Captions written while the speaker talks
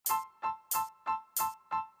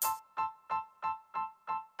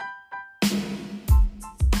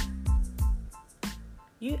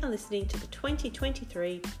You are listening to the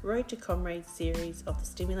 2023 Road to Comrades series of the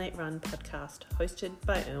Stimulate Run podcast, hosted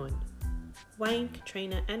by Owen. Wayne,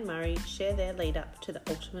 Caitriona and Murray share their lead up to the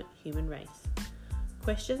ultimate human race.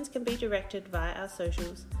 Questions can be directed via our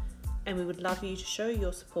socials, and we would love you to show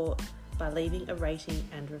your support by leaving a rating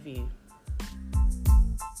and review.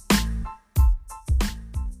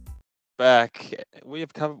 Back,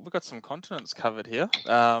 we've got some continents covered here.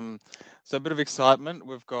 So a bit of excitement.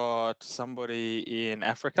 We've got somebody in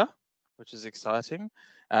Africa, which is exciting.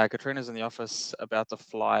 Caitriona's in the office about to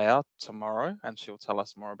fly out tomorrow, and she'll tell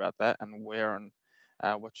us more about that and where and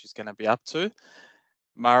what she's going to be up to.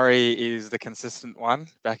 Murray is the consistent one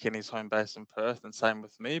back in his home base in Perth, and same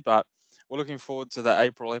with me, but we're looking forward to the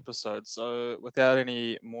April episode. So without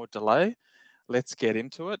any more delay, let's get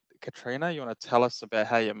into it. Caitriona, you want to tell us about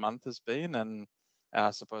how your month has been, and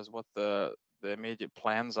I suppose what the immediate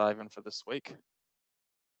plans are even for this week?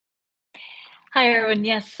 Hi, Erwin.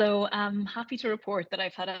 Yes, so I'm happy to report that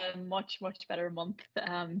I've had a much better month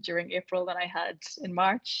during April than I had in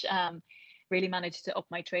March. Really managed to up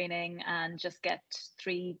my training and just get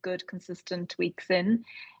 3 good consistent weeks in.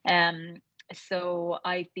 So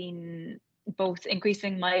I've been both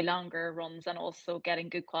increasing my longer runs and also getting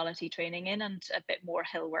good quality training in, and a bit more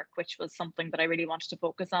hill work, which was something that I really wanted to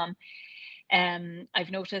focus on.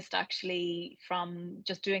 I've noticed actually from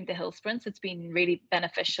just doing the hill sprints, it's been really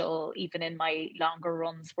beneficial even in my longer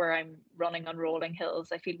runs where I'm running on rolling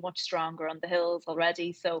hills. I feel much stronger on the hills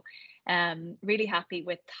already. So really happy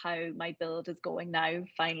with how my build is going now.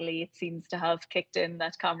 Finally, it seems to have kicked in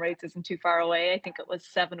that Comrades isn't too far away. I think it was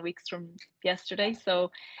 7 weeks from yesterday.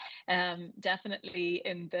 So definitely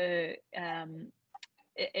in the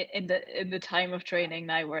time of training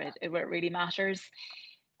now where it really matters.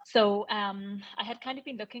 So I had kind of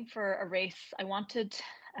been looking for a race. I wanted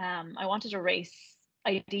a race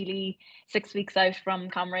ideally 6 weeks out from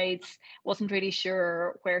Comrades. Wasn't really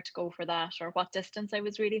sure where to go for that or what distance I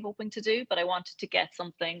was really hoping to do, but I wanted to get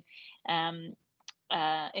something in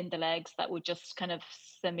the legs that would just kind of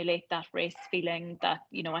simulate that race feeling that,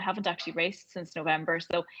 you know, I haven't actually raced since November.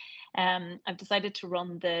 So I've decided to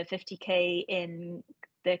run the 50K in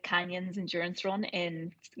the Canyons endurance run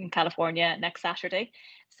in California next Saturday.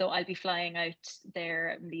 So I'll be flying out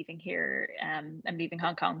there. I'm leaving here. I'm leaving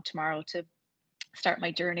Hong Kong tomorrow to start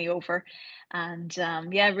my journey over, and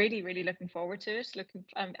yeah, really looking forward to it.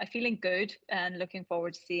 I'm feeling good and looking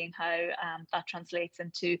forward to seeing how that translates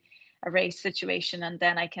into a race situation, and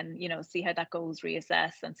then I can, you know, see how that goes,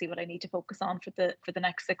 reassess, and see what I need to focus on for the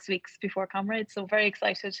next 6 weeks before Comrades. So very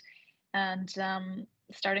excited, and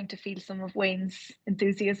starting to feel some of Wayne's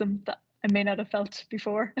enthusiasm that I may not have felt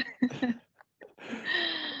before.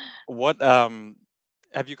 What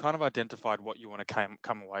have you kind of identified what you want to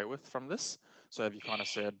come away with from this? So have you kind of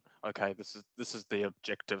said, okay, this is the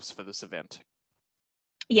objectives for this event?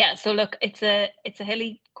 Yeah, so look, it's a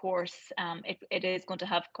hilly course. It is going to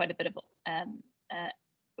have quite a bit of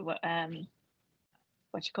what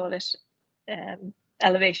you call it,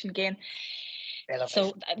 elevation gain.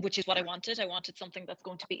 So, which is what I wanted. I wanted something that's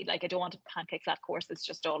going to be like, I don't want a pancake flat course. It's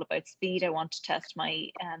just all about speed. I want to test my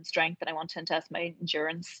strength, and I want to test my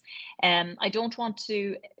endurance. I don't want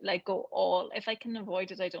to like go all, if I can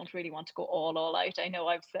avoid it, I don't really want to go all out. I know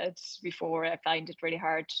I've said before, I find it really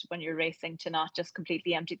hard when you're racing to not just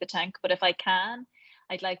completely empty the tank. But if I can,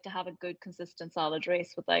 I'd like to have a good, consistent, solid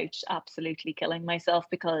race without absolutely killing myself,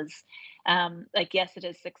 because like, yes, it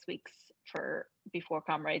is 6 weeks before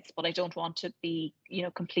Comrades, but I don't want to be, you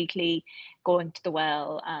know, completely going to the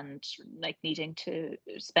well and like needing to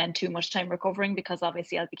spend too much time recovering, because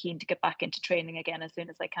obviously I'll be keen to get back into training again as soon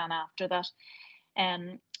as I can after that.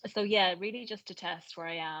 So yeah, really just to test where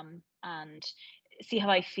I am and see how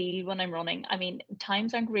I feel when I'm running. I mean,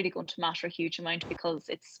 times aren't really going to matter a huge amount, because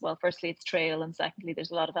it's, well, firstly it's trail, and secondly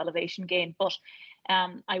there's a lot of elevation gain, but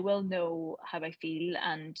I will know how I feel,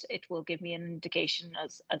 and it will give me an indication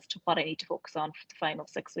as to what I need to focus on for the final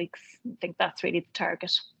 6 weeks. I think that's really the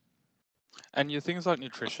target. And your things like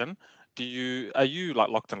nutrition, are you like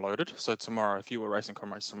locked and loaded? So tomorrow, if you were racing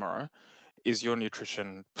Comrades tomorrow, is your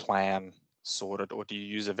nutrition plan sorted, or do you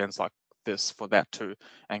use events like this for that too,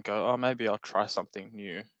 and go, oh, maybe I'll try something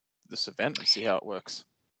new this event and see how it works?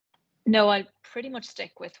 No, I pretty much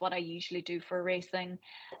stick with what I usually do for racing.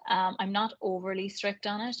 I'm not overly strict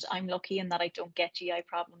on it. I'm lucky in that I don't get GI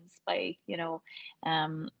problems by, you know,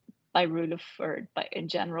 by rule of, or by in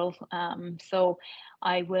general. So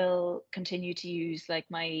I will continue to use like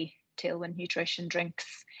my Tailwind nutrition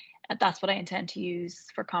drinks. And that's what I intend to use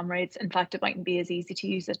for Comrades. In fact, it mightn't be as easy to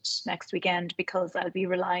use it next weekend, because I'll be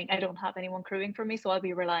relying, I don't have anyone crewing for me, so I'll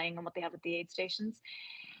be relying on what they have at the aid stations.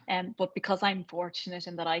 But because I'm fortunate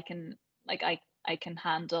in that I can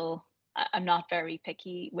handle. I'm not very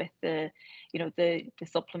picky with the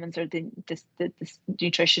supplements or the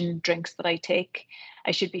nutrition drinks that I take.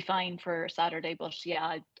 I should be fine for Saturday, but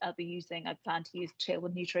yeah, I plan to use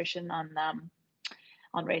Tailwind Nutrition on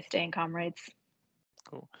race day in Comrades.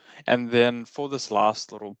 Cool. And then for this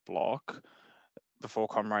last little block before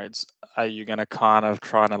Comrades, are you going to kind of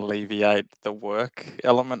try and alleviate the work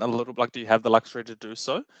element a little? Like, do you have the luxury to do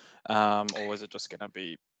so, or is it just going to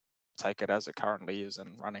be take it as it currently is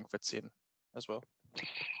and running fits in as well?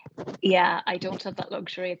 Yeah, I don't have that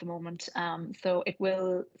luxury at the moment. So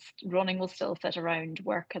running will still fit around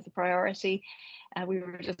work as a priority. We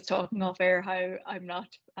were just talking off air how I'm not,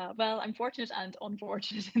 I'm fortunate and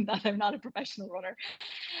unfortunate in that I'm not a professional runner.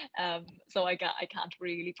 So I can't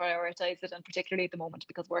really prioritize it, and particularly at the moment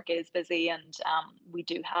because work is busy and we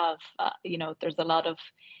do have, there's a lot of,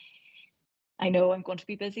 I know I'm going to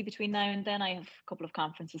be busy between now and then. I have a couple of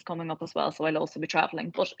conferences coming up as well, so I'll also be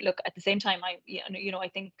traveling. But look, at the same time, I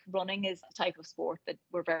think running is the type of sport that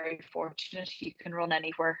we're very fortunate. You can run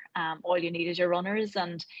anywhere. All you need is your runners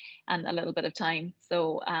and a little bit of time.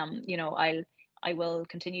 So, I will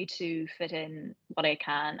continue to fit in what I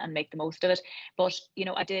can and make the most of it. But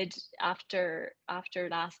I did after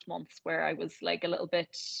last month's where I was like a little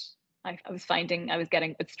bit. I was finding I was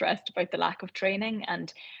getting a bit stressed about the lack of training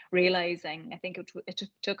and realizing, I think it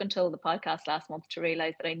took until the podcast last month to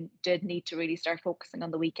realize that I did need to really start focusing on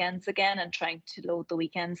the weekends again and trying to load the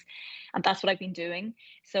weekends. And that's what I've been doing.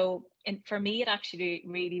 So for me, it actually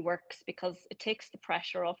really works because it takes the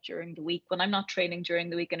pressure off during the week. When I'm not training during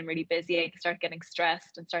the week and I'm really busy, I start getting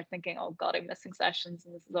stressed and start thinking, oh God, I'm missing sessions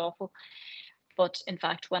and this is awful. But in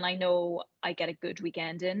fact, when I know I get a good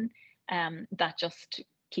weekend in, that just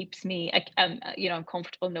keeps me, I'm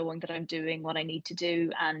comfortable knowing that I'm doing what I need to do.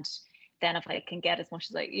 And then if I can get as much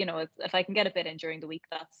as if I can get a bit in during the week,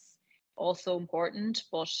 that's also important,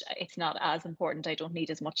 but it's not as important. I don't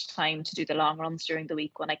need as much time to do the long runs during the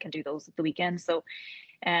week when I can do those at the weekend. So,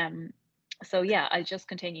 yeah, I just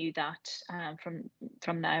continue that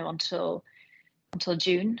from now until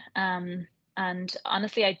June. And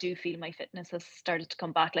honestly, I do feel my fitness has started to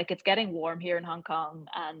come back. Like, it's getting warm here in Hong Kong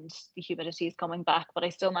and the humidity is coming back, but I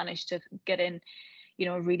still managed to get in,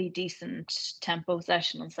 a really decent tempo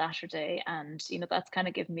session on Saturday. And, that's kind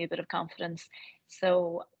of given me a bit of confidence.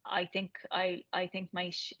 So I think my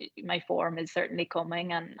form is certainly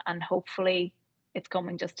coming, and hopefully it's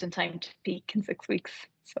coming just in time to peak in 6 weeks.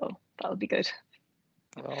 So that'll be good.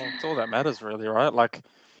 Well, it's all that matters really, right? Like,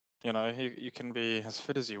 you can be as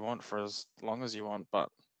fit as you want for as long as you want,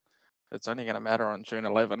 but it's only going to matter on June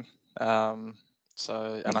 11.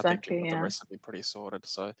 So, and Exactly, I think you've got the recipe pretty sorted.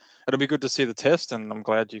 So it'll be good to see the test, and I'm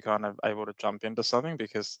glad you kind of able to jump into something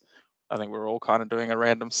because I think we're all kind of doing a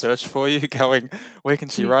random search for you, going, where can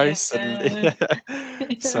she race? Yeah.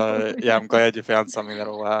 And so, yeah, I'm glad you found something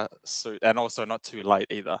that'll suit, and also not too late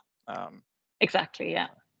either. Exactly, yeah.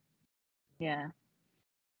 Yeah.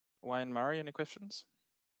 Wayne Murray, any questions?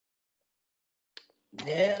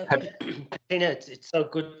 Yeah, Caitriona, it's so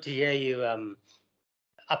good to hear you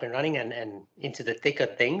up and running and into the thick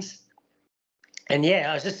of things. And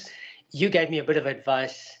yeah, you gave me a bit of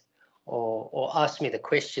advice or asked me the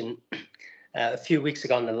question a few weeks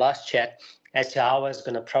ago on the last chat as to how I was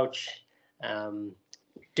going to approach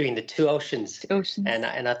doing the two oceans. And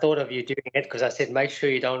I thought of you doing it because I said, make sure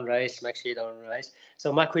you don't race.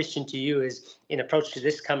 So my question to you is, in approach to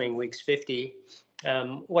this coming week's 50,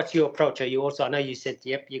 what's your approach? Are you also, I know you said,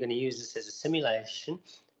 yep, you're going to use this as a simulation,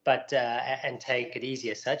 but and take it easy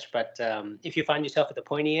as such. But if you find yourself at the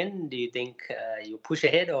pointy end, do you think you'll push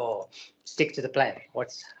ahead or stick to the plan? How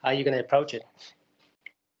are you going to approach it?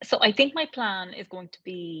 So I think my plan is going to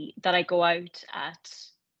be that I go out at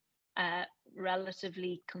a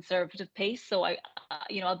relatively conservative pace. So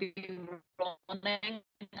I'll be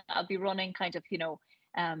running kind of,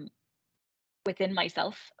 within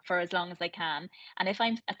myself for as long as I can. And if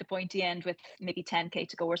I'm at the pointy end with maybe 10K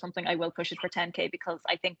to go or something, I will push it for 10K because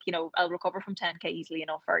I think, I'll recover from 10K easily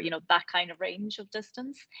enough for, that kind of range of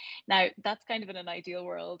distance. Now, that's kind of in an ideal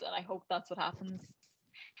world, and I hope that's what happens.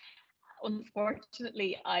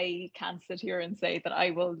 Unfortunately, I can't sit here and say that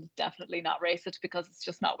I will definitely not race it because it's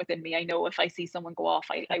just not within me. I know if I see someone go off,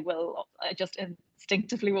 I just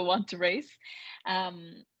instinctively will want to race.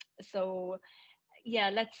 So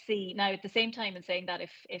yeah, let's see. Now, at the same time, in saying that,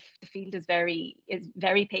 if the field is very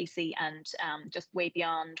pacey and just way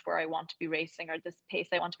beyond where I want to be racing or this pace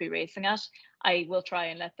I want to be racing at, I will try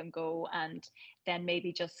and let them go and then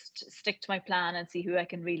maybe just stick to my plan and see who I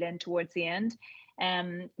can reel in towards the end.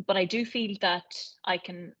 But I do feel that I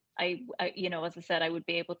can you know, as I said, I would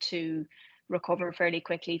be able to recover fairly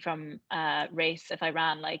quickly from a race if I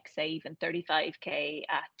ran, like, say, even 35k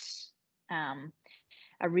at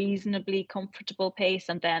a reasonably comfortable pace,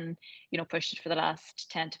 and then, you know, pushed it for the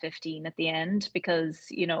last 10 to 15 at the end, because,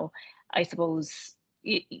 you know, I suppose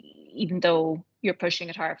even though you're pushing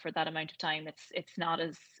it hard for that amount of time, it's not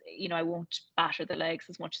as, you know, I won't batter the legs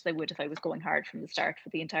as much as I would if I was going hard from the start for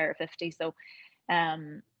the entire 50. So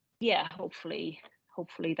yeah, hopefully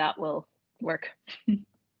that will work.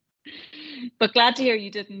 But glad to hear you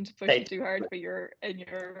didn't push it too hard for your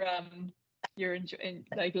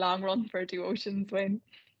like long run for 2 Oceans, Wayne.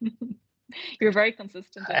 You're very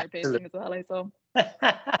consistent in your pacing as well, I saw.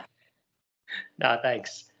 No,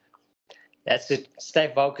 thanks. That's it.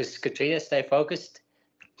 Stay focused, Caitriona. Stay focused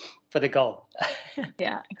for the goal.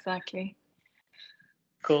 Yeah, exactly.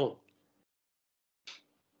 Cool.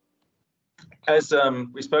 As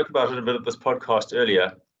we spoke about it a bit at this podcast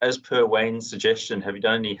earlier, as per Wayne's suggestion, have you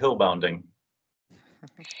done any hill bounding?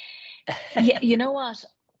 Yeah, you know what?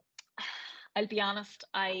 I'll be honest,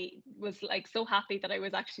 I was like so happy that I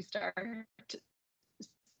was actually starting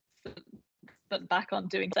back on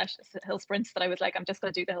doing hill sprints that I was like, I'm just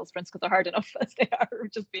going to do the hill sprints because they're hard enough as they are,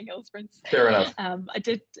 just being hill sprints. Fair enough.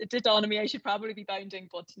 It did dawn on me I should probably be bounding,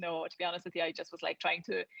 but no, to be honest with you, I just was like trying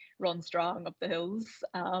to run strong up the hills.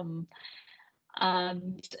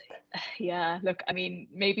 And yeah, look, I mean,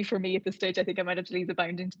 maybe for me at this stage, I think I might have to leave the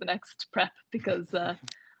bounding to the next prep, because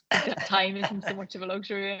time isn't so much of a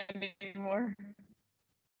luxury anymore.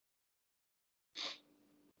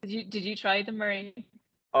 Did you try them, Murray?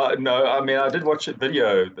 No, I mean, I did watch a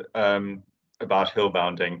video about hill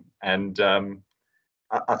bounding, and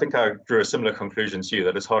I think I drew a similar conclusion to you,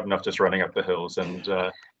 that it's hard enough just running up the hills, and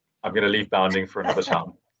I'm going to leave bounding for another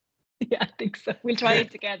time. Yeah, I think so. We'll try it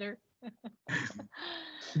together.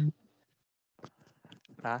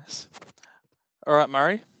 Nice. All right,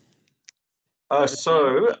 Murray. I've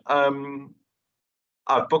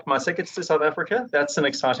booked my tickets to South Africa. That's an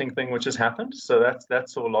exciting thing which has happened. So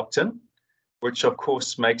that's all locked in, which of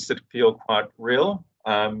course makes it feel quite real.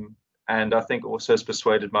 And I think also has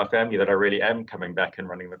persuaded my family that I really am coming back and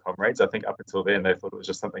running the Comrades. I think up until then they thought it was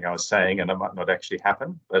just something I was saying and it might not actually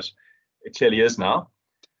happen, but it clearly is now.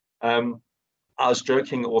 I was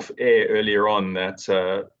joking off air earlier on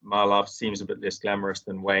that my life seems a bit less glamorous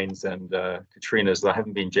than Wayne's and Caitriona's. I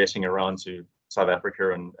haven't been jetting around to South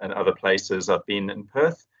Africa and other places. I've been in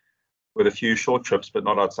Perth with a few short trips, but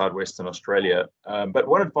not outside Western Australia. But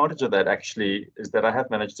one advantage of that actually is that I have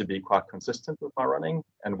managed to be quite consistent with my running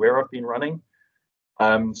and where I've been running.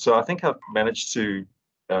 So I think I've managed to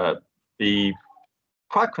be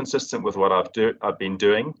quite consistent with what I've been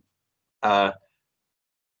doing.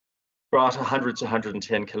 About 100 to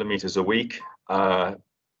 110 kilometers a week.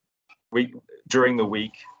 During the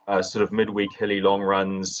week, sort of midweek hilly long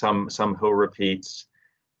runs, some hill repeats.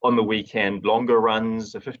 On the weekend, longer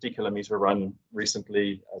runs, a 50-kilometer run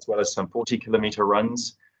recently, as well as some 40-kilometer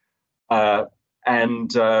runs.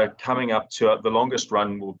 And coming up to the longest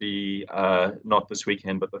run will be not this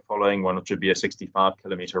weekend, but the following one, which would be a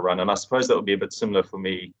 65-kilometer run. And I suppose that would be a bit similar for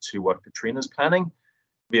me to what Caitriona's planning.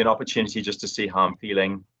 It'd be an opportunity just to see how I'm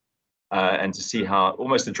feeling and to see how,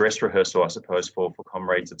 almost a dress rehearsal, I suppose, for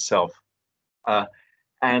Comrades itself.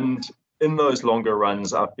 And in those longer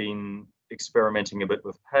runs, I've been experimenting a bit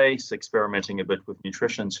with pace, experimenting a bit with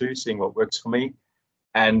nutrition too, seeing what works for me.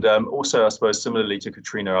 And also, I suppose, similarly to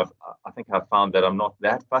Caitriona, I think I've found that I'm not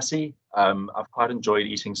that fussy. I've quite enjoyed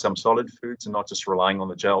eating some solid foods and not just relying on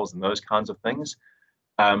the gels and those kinds of things.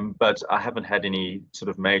 But I haven't had any sort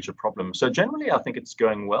of major problems. So generally, I think it's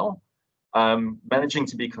going well. Managing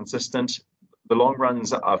to be consistent. The long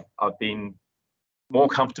runs, I've been more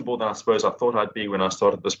comfortable than I suppose I thought I'd be when I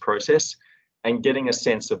started this process, and getting a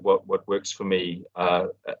sense of what works for me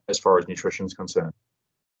as far as nutrition is concerned.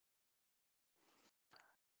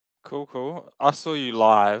 Cool. I saw you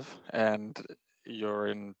live and you're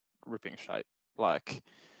in ripping shape. Like,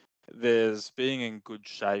 there's being in good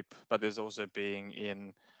shape, but there's also being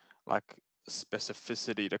in like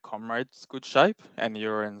specificity to Comrades good shape, and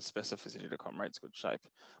you're in specificity to Comrades good shape.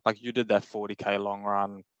 Like, you did that 40k long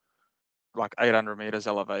run, like 800 meters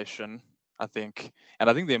elevation, I think. And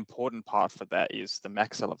I think the important part for that is the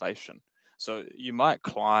max elevation. So you might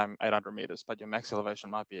climb 800 meters, but your max elevation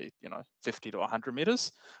might be, 50 to 100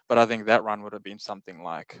 meters. But I think that run would have been something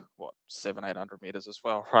like 700-800 meters as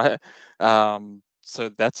well, right? So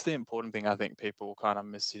that's the important thing I think people kind of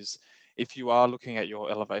miss is, if you are looking at your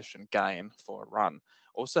elevation gain for a run,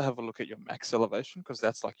 also have a look at your max elevation, because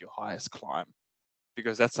that's like your highest climb.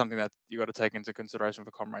 Because that's something that you got to take into consideration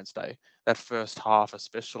for Comrades Day. That first half,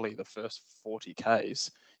 especially the first 40 Ks,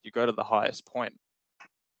 you go to the highest point.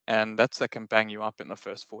 And that can bang you up in the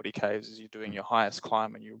first 40 Ks as you're doing your highest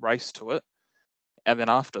climb and you race to it. And then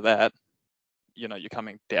after that, you know, you're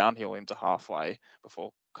coming downhill into halfway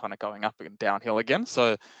before kind of going up and downhill again.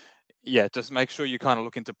 So yeah, just make sure you kind of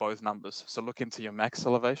look into both numbers. So look into your max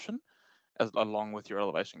elevation along with your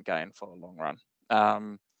elevation gain for a long run.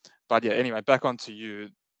 But yeah, anyway, back onto you.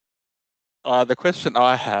 The question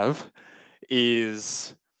I have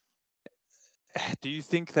is, do you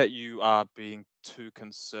think that you are being too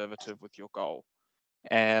conservative with your goal?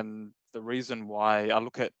 And the reason why, I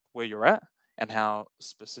look at where you're at and how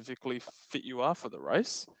specifically fit you are for the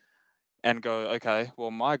race and go, okay,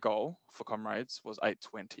 well, my goal for Comrades was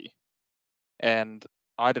 8:20. And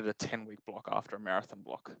I did a 10-week block after a marathon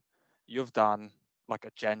block. You've done like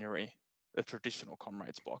a traditional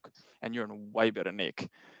Comrades block, and you're in a way better nick.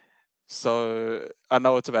 So I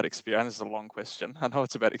know it's about experience. It's a long question. I know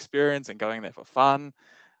it's about experience and going there for fun,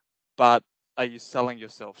 but are you selling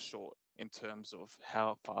yourself short in terms of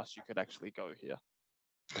how fast you could actually go here?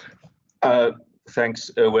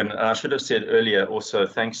 Thanks, Erwin. I should have said earlier also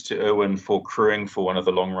thanks to Erwin for crewing for one of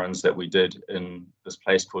the long runs that we did in this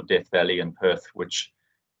place called Death Valley in Perth, which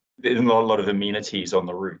there's not a lot of amenities on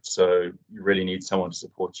the route. So you really need someone to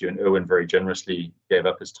support you. And Erwin very generously gave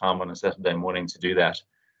up his time on a Saturday morning to do that.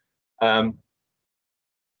 Yeah,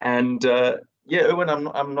 Erwin,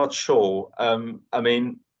 I'm not sure. I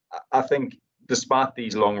mean, I think despite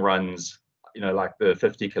these long runs, you know, like the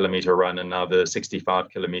 50-kilometer run and now the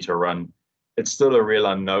 65-kilometer run, it's still a real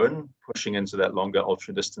unknown pushing into that longer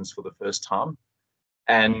ultra distance for the first time.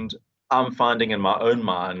 And I'm finding in my own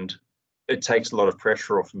mind, it takes a lot of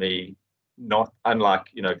pressure off me, not unlike,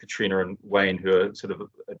 you know, Caitriona and Wayne, who are sort of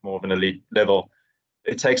at more of an elite level.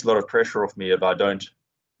 It takes a lot of pressure off me if I don't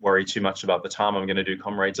worry too much about the time I'm going to do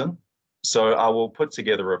Comrades in. So I will put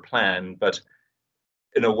together a plan, but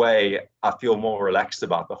in a way, I feel more relaxed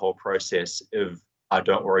about the whole process if I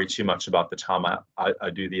don't worry too much about the time I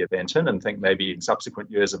do the event in, and think maybe in subsequent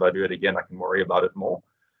years, if I do it again, I can worry about it more.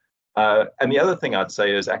 And the other thing I'd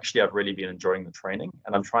say is actually I've really been enjoying the training,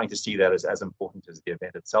 and I'm trying to see that as important as the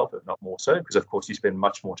event itself, if not more so, because of course you spend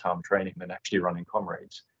much more time training than actually running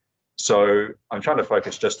Comrades. So I'm trying to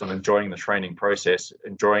focus just on enjoying the training process,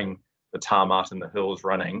 enjoying the time out in the hills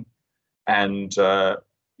running, and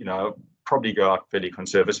you know, probably go out fairly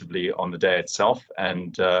conservatively on the day itself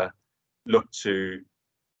and look to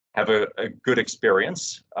have a good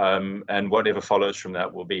experience, and whatever follows from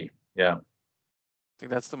that will be. Yeah. I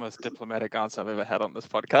think that's the most diplomatic answer I've ever had on this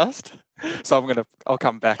podcast. So I'll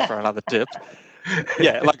come back for another dip.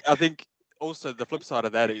 Yeah, like I think also the flip side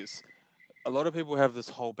of that is a lot of people have this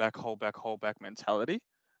hold back mentality,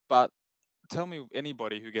 but tell me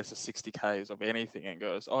anybody who gets a 60 Ks of anything and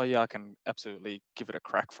goes, oh yeah, I can absolutely give it a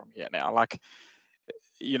crack from here now. Like,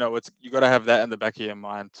 you know, you got to have that in the back of your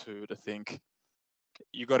mind too, to think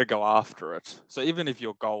you got to go after it. So even if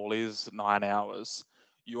your goal is 9 hours,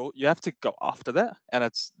 you have to go after that, and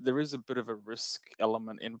there is a bit of a risk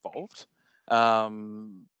element involved.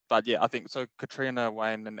 But yeah, I think so. Caitriona,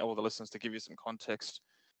 Wayne, and all the listeners, to give you some context,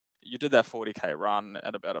 you did that 40K run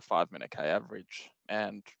at about a 5-minute K average,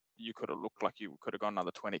 and you could have looked like you could have gone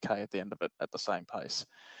another 20K at the end of it at the same pace.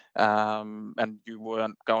 And you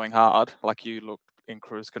weren't going hard, like you looked in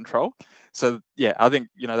cruise control. So yeah, I think,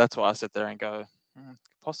 you know, that's why I sit there and go,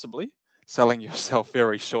 possibly selling yourself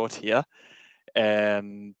very short here.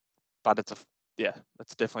 But it's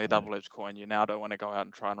definitely a double-edged coin. You now don't want to go out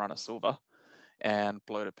and try and run a silver and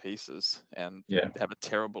blow to pieces and have a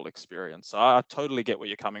terrible experience. So I totally get where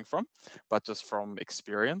you're coming from, but just from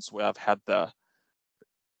experience where I've had the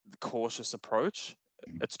cautious approach,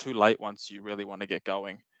 it's too late once you really want to get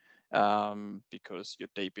going, because you're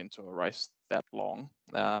deep into a race that long,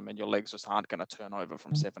 and your legs just aren't going to turn over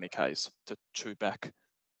from 70 Ks to chew back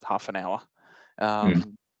half an hour.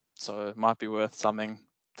 So it might be worth something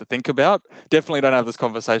to think about. Definitely don't have this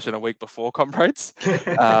conversation a week before Comrades.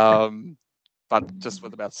 But just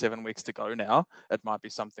with about 7 weeks to go now, it might be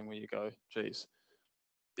something where you go, geez,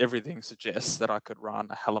 everything suggests that I could run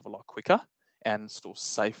a hell of a lot quicker and still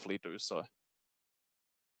safely do so.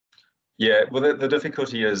 Yeah, well, the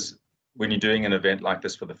difficulty is when you're doing an event like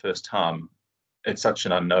this for the first time, it's such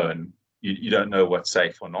an unknown. You don't know what's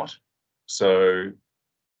safe or not. So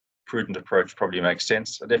prudent approach probably makes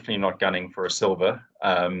sense. I'm definitely not gunning for a silver.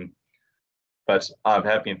 But I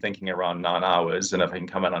have been thinking around 9 hours, and if I can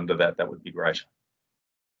come in under that, that would be great.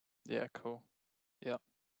 Yeah, cool. Yeah.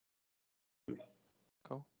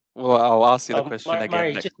 Cool. Well, I'll ask you the question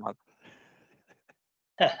again next month.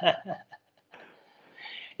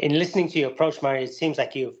 In listening to your approach, Murray, it seems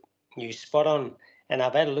like you spot on, and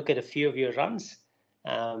I've had a look at a few of your runs,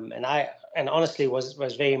 and honestly was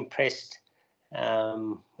very impressed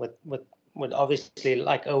with obviously,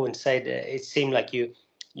 like Owen said, it seemed like you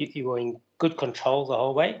were in good control the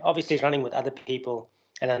whole way. Obviously, running with other people,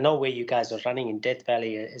 and I know where you guys are running in Death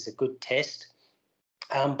Valley is a good test.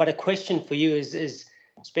 But a question for you is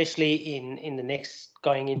especially in the next,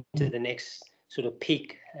 going into the next sort of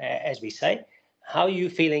peak, as we say, how are you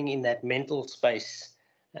feeling in that mental space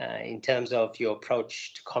in terms of your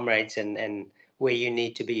approach to Comrades and where you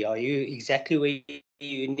need to be? Are you exactly where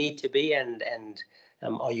you need to be, and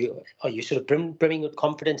are you sort of brimming with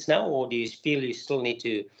confidence now, or do you feel you still need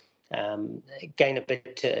to gain a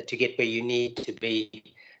bit to get where you need to be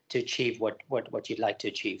to achieve what you'd like to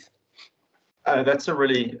achieve? That's a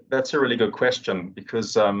really good question,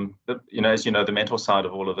 because as you know, the mental side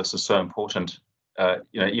of all of this is so important.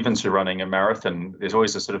 Even to running a marathon, there's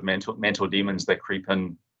always a sort of mental demons that creep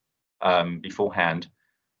in beforehand.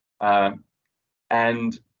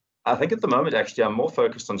 And I think at the moment, actually, I'm more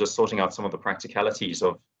focused on just sorting out some of the practicalities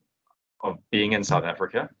of being in South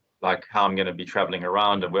Africa, like how I'm going to be traveling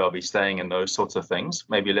around and where I'll be staying and those sorts of things.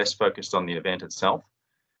 Maybe less focused on the event itself.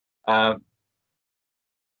 Part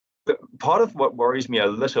of what worries me a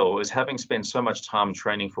little is having spent so much time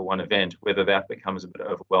training for one event, whether that becomes a bit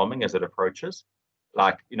overwhelming as it approaches.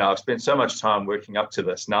 Like, I've spent so much time working up to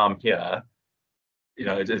this. Now I'm here.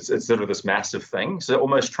 It's sort of this massive thing. So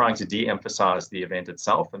almost trying to de-emphasize the event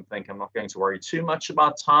itself and think I'm not going to worry too much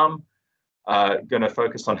about time. Going to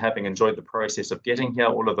focus on having enjoyed the process of getting here,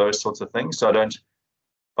 all of those sorts of things. So I don't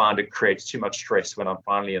find it creates too much stress when I'm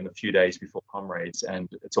finally in the few days before Comrades and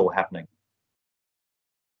it's all happening.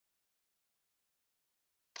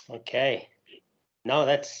 Okay. No,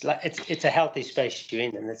 that's like it's a healthy space you're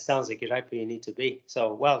in, and it sounds like you're right where you need to be.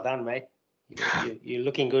 So well done, mate. You're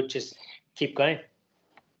looking good. Just keep going.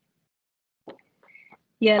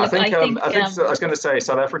 Yeah, look, I think I was going to say,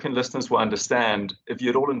 South African listeners will understand, if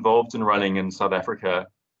you're at all involved in running in South Africa,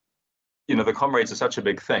 the Comrades are such a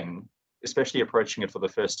big thing, especially approaching it for the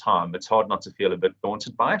first time. It's hard not to feel a bit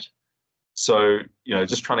daunted by it. So,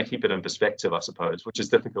 just trying to keep it in perspective, I suppose, which is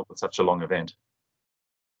difficult with such a long event.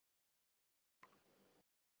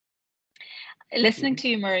 Listening to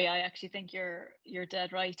you, Murray, I actually think you're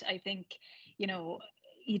dead right. I think, you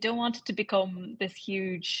don't want it to become this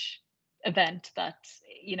huge event that,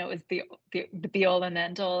 is the be all and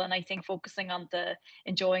end all. And I think focusing on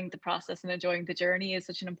enjoying the process and enjoying the journey is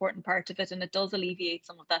such an important part of it. And it does alleviate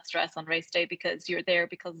some of that stress on race day, because you're there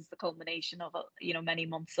because it's the culmination of, many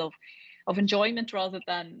months of enjoyment, rather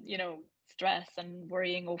than, stress and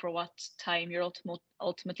worrying over what time you're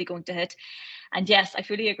ultimately going to hit. And yes, I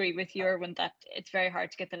fully agree with you, Erwin, that it's very hard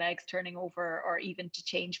to get the legs turning over, or even to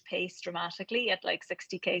change pace dramatically at like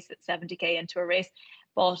 60k, 70k into a race.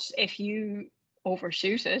 But if you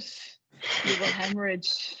overshoot it, you will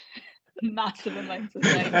hemorrhage massive amounts of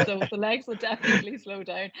time. So the legs will definitely slow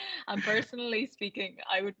down. And personally speaking,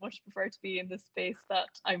 I would much prefer to be in the space that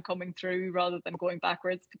I'm coming through rather than going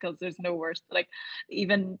backwards, because there's no worse. Like,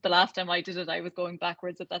 even the last time I did it, I was going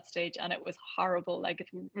backwards at that stage, and it was horrible. Like, it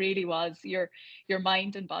really was. Your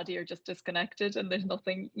mind and body are just disconnected, and there's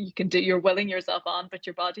nothing you can do. You're willing yourself on, but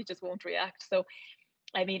your body just won't react. So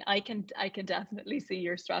I mean, I can definitely see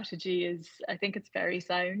your strategy is, I think it's very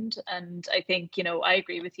sound. And I think, I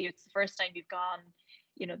agree with you. It's the first time you've gone,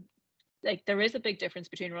 like, there is a big difference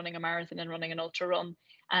between running a marathon and running an ultra run.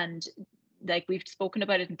 And like we've spoken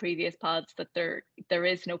about it in previous pods, that there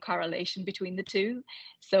is no correlation between the two.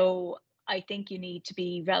 So I think you need to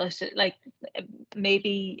be relative, like,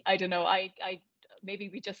 maybe, I don't know, I maybe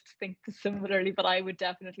we just think similarly, but I would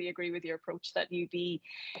definitely agree with your approach, that you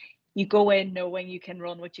go in knowing you can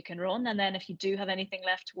run what you can run, and then if you do have anything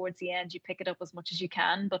left towards the end, you pick it up as much as you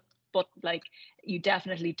can, but like, you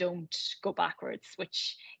definitely don't go backwards,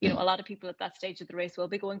 which, a lot of people at that stage of the race will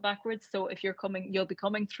be going backwards. So if you'll be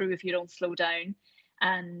coming through if you don't slow down,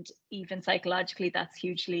 and even psychologically that's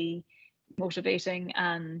hugely motivating,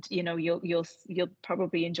 and you'll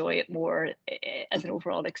probably enjoy it more as an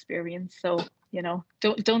overall experience. So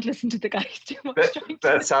don't listen to the guys too much.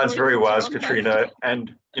 That sounds very wise, Caitriona.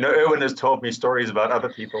 And Erwin has told me stories about other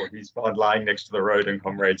people he's found lying next to the road in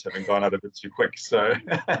Comrades having gone out a bit too quick. So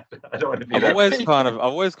I don't want to be I've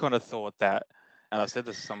always kind of thought that, and I said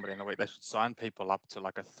this to somebody in the week, they should sign people up to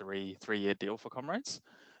like a three-year deal for Comrades.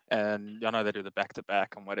 And I know they do the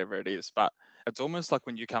back-to-back and whatever it is, but it's almost like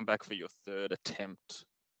when you come back for your third attempt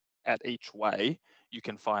at each way, you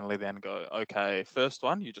can finally then go, okay, first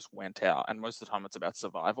one, you just went out. And most of the time it's about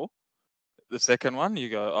survival. The second one, you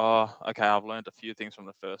go, oh, okay, I've learned a few things from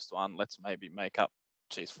the first one. Let's maybe make up,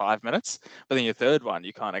 5 minutes. But then your third one,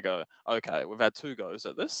 you kind of go, okay, we've had 2 goes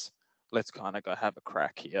at this. let's kind of go have a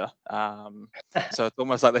crack here. So it's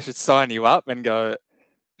almost like they should sign you up and go,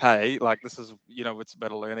 hey, like this is, it's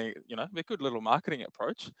better learning, a good little marketing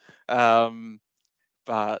approach.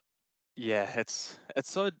 But yeah, it's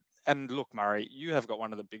so, and look, Murray, you have got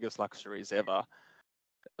one of the biggest luxuries ever.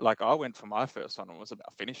 Like I went for my first one and it was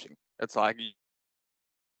about finishing. It's like,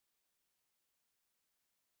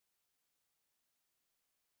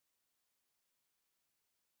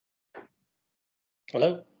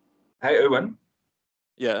 Hello? Hey, Owen.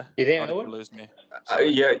 yeah. You there, Did you Owen? lose me?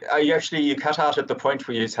 Yeah, you cut out at the point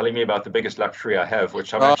where you're telling me about the biggest luxury I have,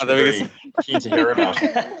 which I'm Oh, actually the very keen to hear about.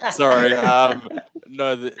 Sorry.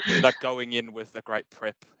 No, that going in with a great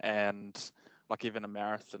prep and like even a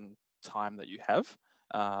marathon time that you have,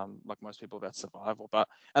 like most people about survival.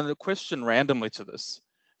 And the question randomly to this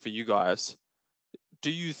for you guys,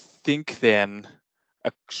 do you think then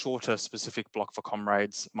a shorter specific block for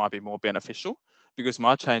Comrades might be more beneficial? Because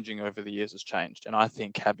my changing over the years has changed, and I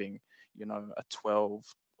think having, a 12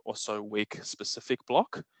 or so week specific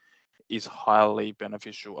block is highly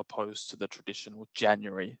beneficial opposed to the traditional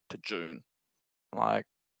January to June. Like,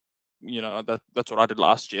 that's what I did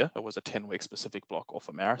last year. It was a 10-week specific block off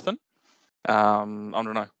a marathon. I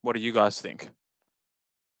don't know. What do you guys think?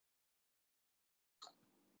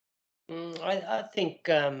 I think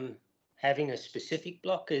having a specific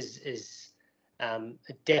block is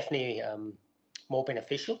definitely more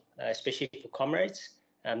beneficial, especially for Comrades.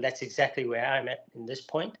 That's exactly where I'm at in this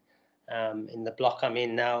point. In the block I'm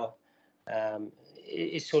in now,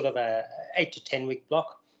 is sort of a 8 to 10 week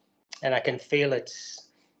block, and I can feel it's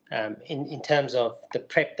in terms of the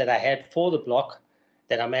prep that I had for the block,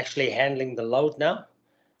 that I'm actually handling the load now.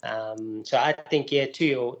 So I think,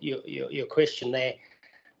 to your question there,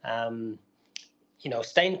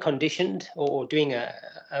 staying conditioned or doing a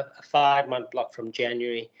 5-month block from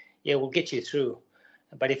January, will get you through.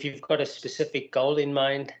 But if you've got a specific goal in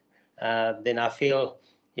mind, then I feel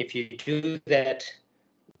if you do that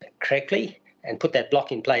correctly and put that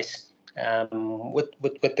block in place,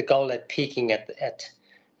 with the goal at peaking at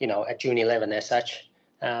June 11 as such,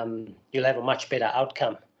 you'll have a much better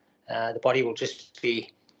outcome. The body will just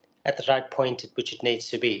be at the right point at which it needs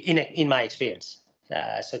to be, in my experience.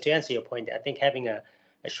 So to answer your point, I think having a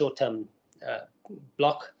short-term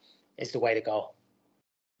block is the way to go.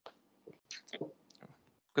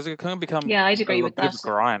 Because it can become I'd agree with bit of that. a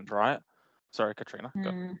grind, right? Sorry, Caitriona.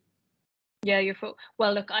 Go. Yeah,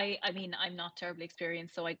 well, look, I mean, I'm not terribly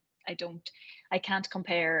experienced, so I can't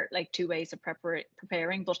compare like 2 ways of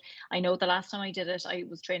preparing, but I know the last time I did it, I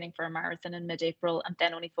was training for a marathon in mid-April and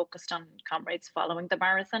then only focused on Comrades following the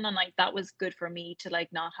marathon, and that was good for me to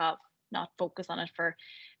like not focus on it for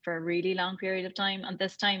a really long period of time. And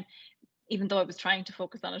this time, even though I was trying to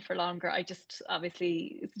focus on it for longer, I just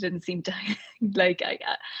obviously didn't seem to like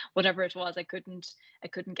whatever it was, I couldn't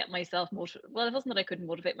get myself motivated. Well, it wasn't that I couldn't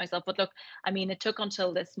motivate myself, but look, I mean, it took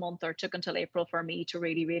until this month, or took until April for me to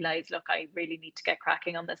really realize, look, I really need to get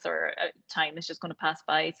cracking on this, or time is just going to pass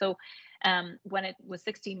by. So when it was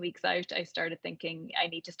 16 weeks out, I started thinking I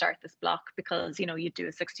need to start this block, because you do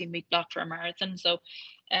a 16-week block for a marathon. So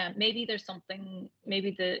maybe there's something,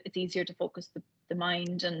 maybe it's easier to focus the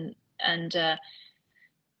mind. And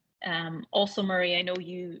also, Murray, I know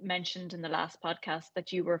you mentioned in the last podcast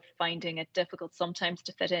that you were finding it difficult sometimes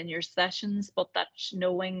to fit in your sessions, but that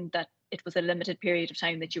knowing that it was a limited period of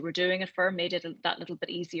time that you were doing it for made it that little bit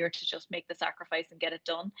easier to just make the sacrifice and get it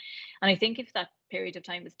done. And I think if that period of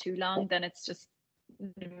time is too long, then it's just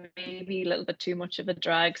maybe a little bit too much of a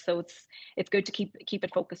drag. So it's good to keep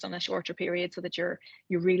it focused on a shorter period, so that you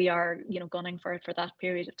really are gunning for it for that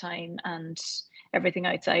period of time, and everything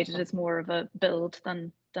outside it is more of a build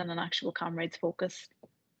than an actual Comrades focus.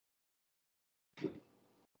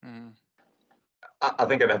 I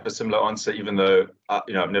think I'd have a similar answer, even though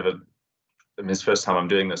I've never. I mean, it's the first time I'm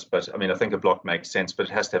doing this, but I mean, I think a block makes sense, but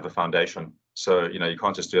it has to have a foundation. So you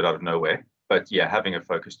can't just do it out of nowhere. But yeah, having a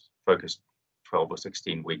focused 12 or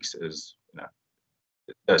 16 weeks is,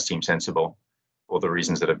 it does seem sensible for the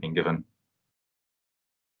reasons that have been given.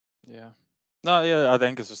 Yeah. No, yeah, I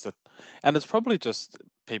think it's just that, and it's probably just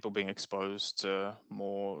people being exposed to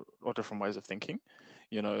more or different ways of thinking.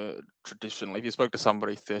 Traditionally, if you spoke to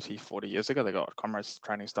somebody 30, 40 years ago, they got Comrades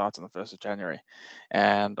training starts on the 1st of January.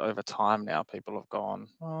 And over time now, people have gone,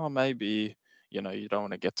 oh, maybe, you don't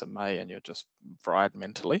want to get to May and you're just fried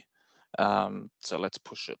mentally. So let's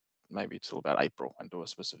push it maybe till about April and do a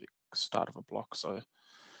specific start of a block. So,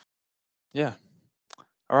 yeah.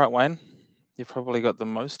 All right, Wayne. You've probably got the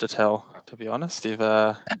most to tell, to be honest.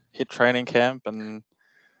 You've hit training camp and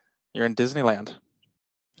you're in Disneyland.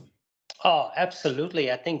 Oh,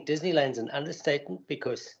 absolutely. I think Disneyland's an understatement,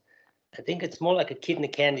 because I think it's more like a kid in a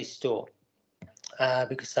candy store,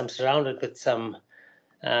 because I'm surrounded with some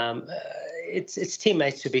it's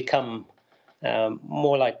teammates who become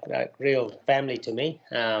more like real family to me.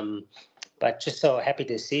 But just so happy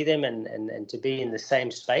to see them and to be in the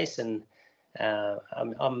same space. And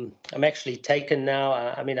I'm actually taken now.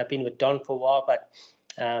 I mean, I've been with Don for a while, but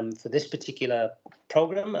for this particular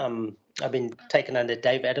program, I've been taken under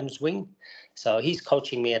Dave Adams' wing. So he's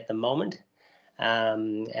coaching me at the moment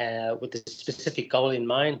with a specific goal in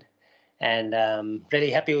mind. And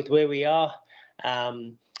really happy with where we are.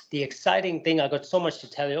 The exciting thing, I've got so much to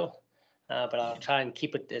tell you, but I'll try and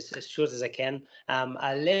keep it as short as I can.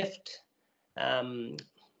 I left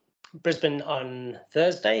Brisbane on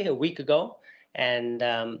Thursday, a week ago, and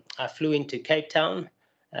I flew into Cape Town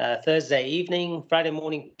Thursday evening. Friday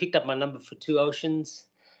morning, picked up my number for Two Oceans,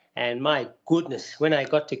 and my goodness, when I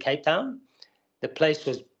got to Cape Town, the place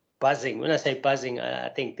was buzzing. When I say buzzing, I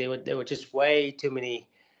think there were just way too many.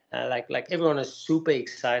 Like everyone was super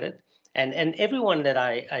excited, and everyone that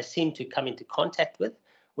I seemed to come into contact with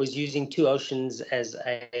was using Two Oceans as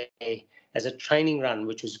a training run,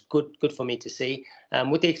 which was good for me to see.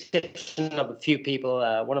 With the exception of a few people,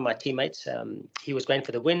 one of my teammates, he was going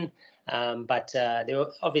for the win, but there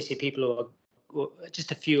were obviously people who were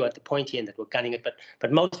just a few at the pointy end that were gunning it,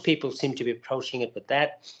 but most people seemed to be approaching it with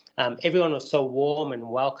that. Everyone was so warm and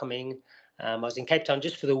welcoming. I was in Cape Town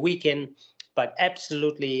just for the weekend, but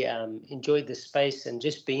absolutely enjoyed the space and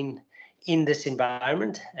just being in this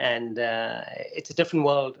environment. And it's a different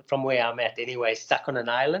world from where I'm at anyway, stuck on an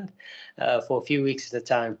island for a few weeks at a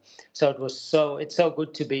time. So it's so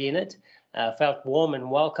good to be in it. Felt warm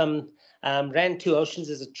and welcome. Ran Two Oceans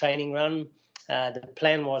as a training run. The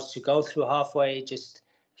plan was to go through halfway just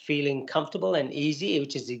feeling comfortable and easy,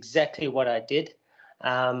 which is exactly what I did.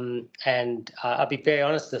 And I'll be very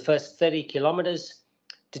honest, the first 30 kilometers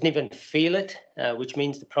didn't even feel it, which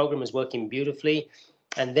means the program is working beautifully.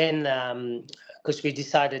 And then, because we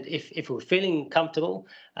decided if we're feeling comfortable,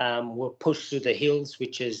 we'll push through the hills,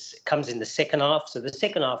 which comes in the second half. So the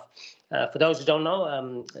second half, for those who don't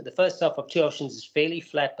know, the first half of Two Oceans is fairly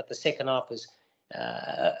flat, but the second half is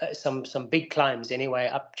some big climbs anyway,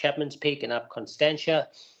 up Chapman's Peak and up Constantia.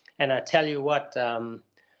 And I tell you what,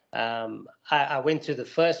 I went through the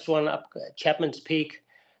first one up Chapman's Peak,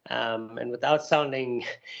 and without sounding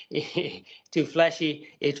too flashy,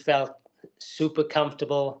 it felt super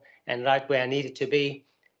comfortable and right where I needed to be.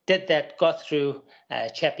 Did that, got through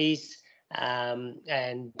Chappies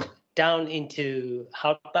and down into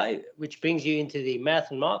Houtby, which brings you into the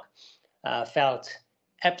marathon mark. Felt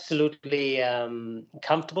absolutely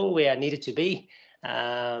comfortable where I needed to be.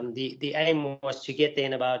 The aim was to get there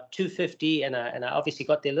in about 2:50, and I obviously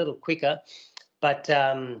got there a little quicker. But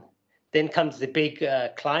then comes the big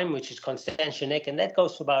climb, which is Constantia Neck, and that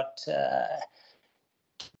goes for about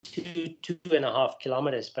 2.5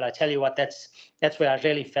 kilometers. But I tell you what, that's where I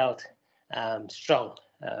really felt strong,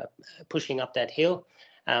 pushing up that hill.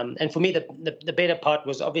 And for me, the better part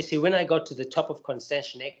was obviously when I got to the top of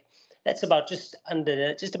Constantia Neck. That's about just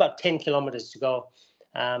about 10 kilometers to go.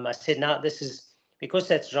 I said, now this is, because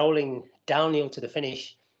that's rolling downhill to the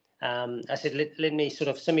finish. I said, let me sort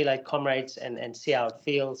of simulate Comrades and see how it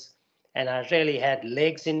feels. And I really had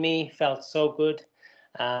legs in me, felt so good.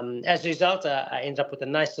 As a result, I ended up with a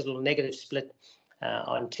nice little negative split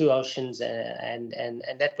on Two Oceans, and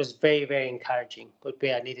that was very, very encouraging, but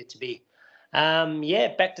where I needed to be.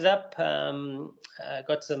 Backed it up,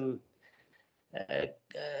 got some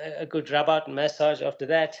a good rub out and massage after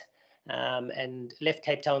that, and left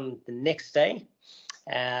Cape Town the next day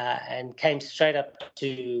and came straight up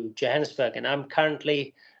to Johannesburg. And I'm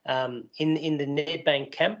currently in the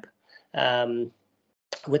Nedbank camp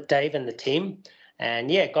with Dave and the team.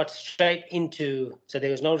 And got straight into, so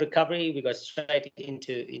there was no recovery. We got straight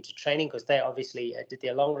into training because they obviously did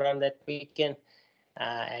their long run that weekend.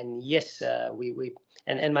 And yes, we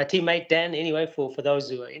and my teammate Dan, anyway, for those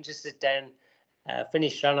who are interested, Dan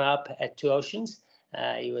finished runner-up at Two Oceans.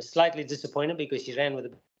 He was slightly disappointed because he ran with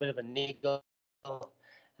a bit of a niggle,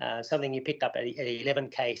 something he picked up at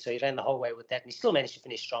 11K. So he ran the whole way with that, and he still managed to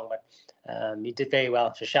finish strong, but he did very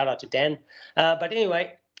well. So shout out to Dan. But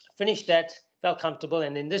anyway, finished that, felt comfortable,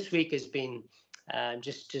 and then this week has been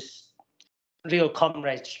just real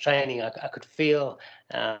Comrades training. I could feel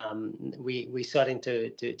we starting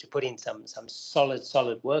to put in some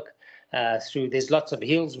solid work through. There's lots of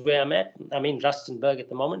hills where I'm at. I'm in Rustenburg at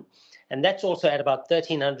the moment, and that's also at about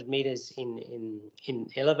 1,300 meters in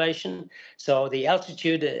elevation. So the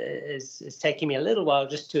altitude is taking me a little while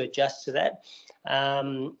just to adjust to that.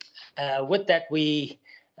 With that, we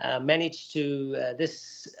managed to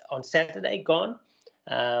this on Saturday gone.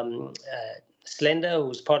 Slender,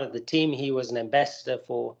 who's part of the team, he was an ambassador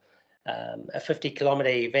for a 50-kilometer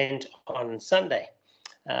event on Saturday,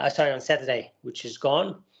 which is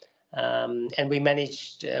gone. And we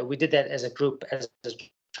managed, we did that as a group, as a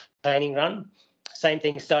training run. Same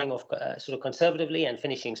thing, starting off sort of conservatively and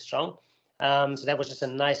finishing strong. So that was just a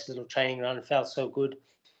nice little training run. Felt so good.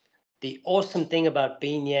 The awesome thing about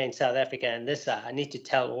being here in South Africa, and this, I need to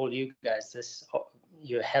tell all you guys this,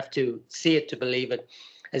 you have to see it to believe it,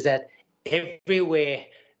 is that everywhere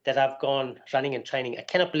that I've gone running and training, I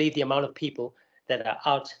cannot believe the amount of people that are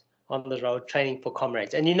out on the road training for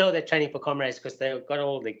Comrades. And you know they're training for Comrades because they've got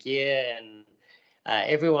all the gear and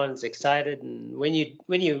everyone's excited. And when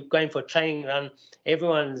you're going for a training run,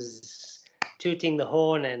 everyone's tooting the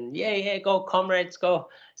horn and yeah, go Comrades, go.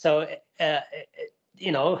 So,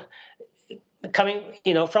 coming,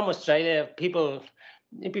 from Australia, people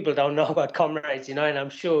don't know about Comrades, and I'm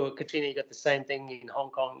sure, Caitriona, you got the same thing in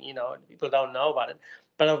Hong Kong, people don't know about it.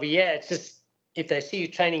 But over here, it's just, if they see you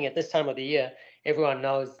training at this time of the year, everyone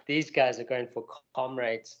knows these guys are going for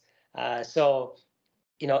Comrades. So,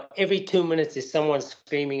 every 2 minutes is someone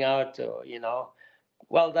screaming out, or,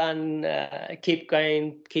 well done, keep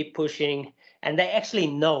going, keep pushing. And they actually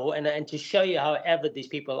know, and to show you how avid these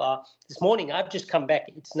people are, this morning, I've just come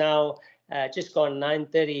back. It's now just gone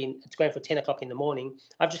 9:30, it's going for 10 o'clock in the morning.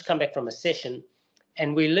 I've just come back from a session,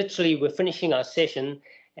 and we're finishing our session,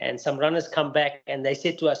 and some runners come back, and they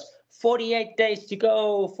said to us, 48 days to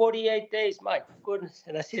go, 48 days, my goodness.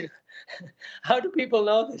 And I said, how do people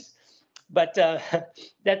know this? But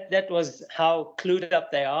that was how clued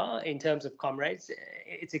up they are in terms of Comrades.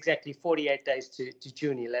 It's exactly 48 days to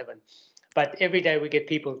June 11. But every day we get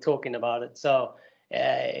people talking about it. So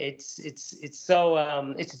it's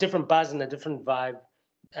a different buzz and a different vibe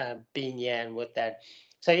being here and with that.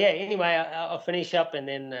 So yeah, anyway, I'll finish up and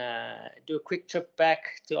then do a quick trip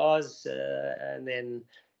back to Oz and then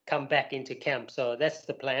come back into camp. So that's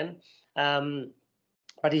the plan.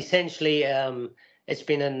 But essentially, it's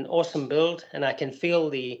been an awesome build, and I can feel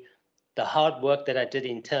the hard work that I did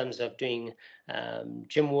in terms of doing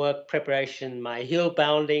gym work, preparation, my heel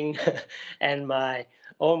bounding, and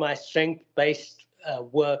all my strength-based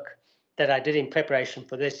work that I did in preparation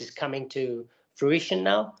for this is coming to fruition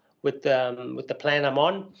now with the plan I'm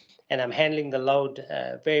on, and I'm handling the load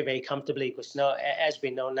very, very comfortably because now, as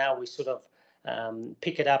we know now, we sort of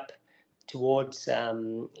pick it up towards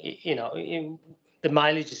the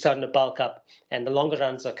mileage is starting to bulk up, and the longer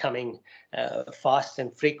runs are coming fast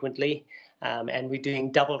and frequently, and we're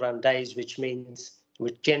doing double run days, which means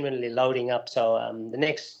we're genuinely loading up. So the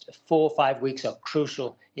next 4 or 5 weeks are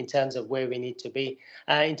crucial in terms of where we need to be.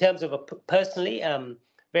 In terms of personally,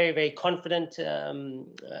 very, very confident and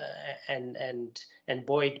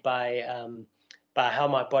buoyed by how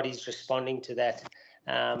my body's responding to that.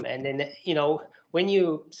 And then, when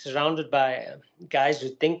you're surrounded by guys who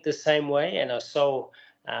think the same way and are so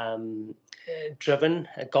driven,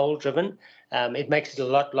 goal-driven, it makes it a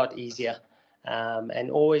lot easier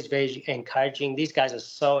and always very encouraging. These guys are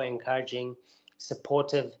so encouraging,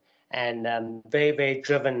 supportive, and very, very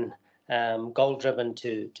driven, goal-driven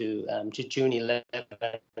to June 11.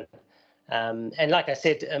 And like I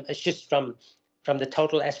said, it's just from the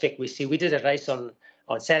total aspect we see. We did a race on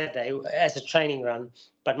Saturday as a training run,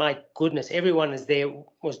 but my goodness, everyone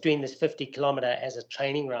was doing this 50-kilometer as a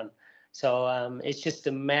training run. So it's just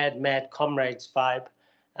a mad Comrades vibe.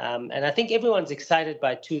 And I think everyone's excited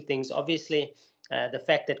by two things. Obviously, the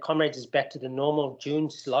fact that Comrades is back to the normal June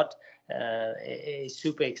slot is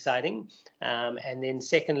super exciting. And then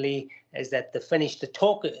secondly, is that the finish,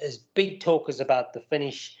 big talk is about the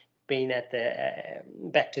finish being at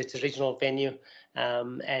back to its original venue,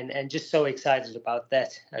 and just so excited about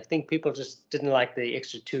that. I think people just didn't like the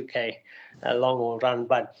extra 2K long haul run,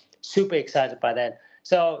 but super excited by that.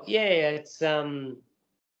 So yeah, it's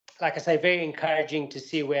like I say, very encouraging to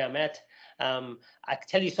see where I'm at. I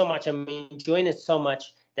tell you so much, I'm enjoying it so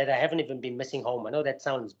much that I haven't even been missing home. I know that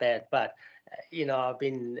sounds bad, but I've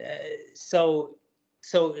been so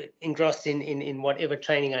engrossed in whatever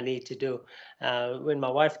training I need to do. When my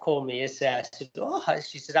wife called me yesterday, I said,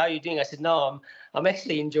 she said, how are you doing? I said, no, I'm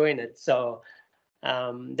actually enjoying it. So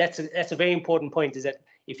that's a very important point, is that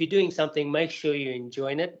if you're doing something, make sure you're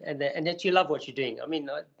enjoying it and that you love what you're doing. I mean,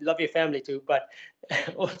 I love your family too, but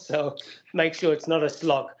also make sure it's not a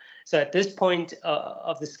slog. So at this point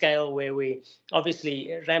of the scale where we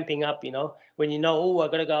obviously ramping up, when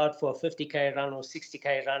I've got to go out for a 50K run or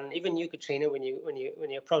 60K run, even you, Caitriona, when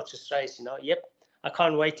you approach this race, yep, I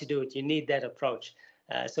can't wait to do it. You need that approach.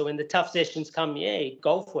 So when the tough sessions come,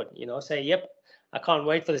 go for it. Say, yep, I can't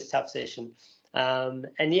wait for this tough session. And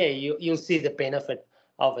yeah, you'll see the benefit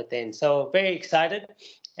of it then. So very excited,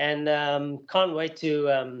 and can't wait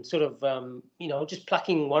to just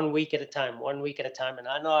plucking 1 week at a time, 1 week at a time. And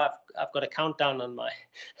I know I've got a countdown on my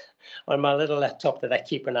on my little laptop that I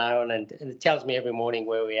keep an eye on, and it tells me every morning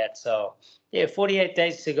where we're at. So yeah, 48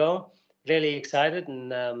 days to go. Really excited,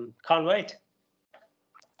 and can't wait.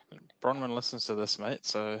 Bronwyn listens to this, mate,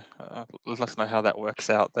 so let us know how that works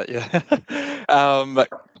out. That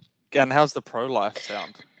and how's the pro life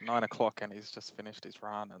sound? 9 o'clock, and he's just finished his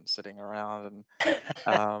run and sitting around. And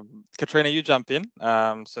Caitriona, you jump in.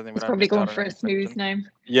 So then we It's don't probably miss out going on for a any snooze questions. now.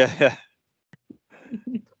 Yeah.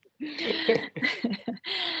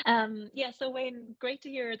 So Wayne, great to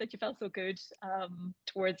hear that you felt so good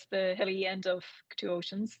towards the hilly end of Two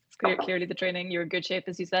Oceans. It's clearly the training, you're in good shape,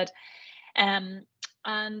 as you said. And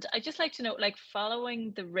I'd just like to know, like,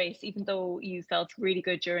 following the race, even though you felt really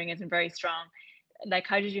good during it and very strong, like,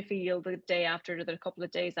 how did you feel the day after, the couple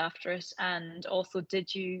of days after it? And also,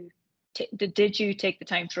 did you take the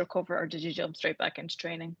time to recover, or did you jump straight back into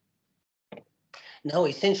training? No,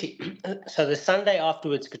 essentially, so the Sunday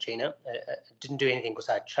afterwards, Caitriona, didn't do anything because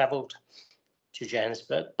I travelled to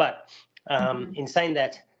Johannesburg. But in saying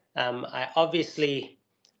that, I obviously,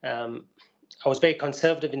 I was very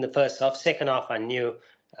conservative in the first half. Second half, I knew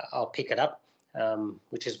I'll pick it up,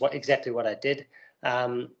 which is exactly what I did.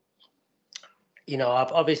 I've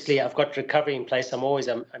got recovery in place.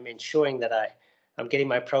 I'm ensuring that I'm getting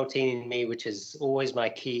my protein in me, which is always my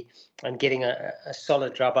key. I'm getting a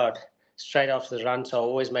solid drop out straight after the run, so I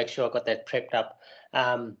always make sure I got that prepped up.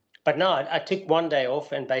 But no, I took 1 day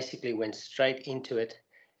off and basically went straight into it.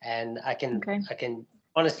 And I can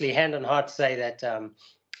honestly, hand on heart, say that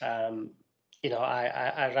I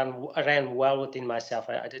ran well within myself.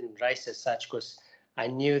 I didn't race as such because I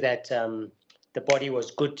knew that the body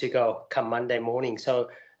was good to go come Monday morning.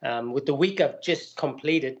 So with the week I've just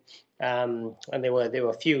completed, and there were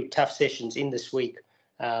a few tough sessions in this week.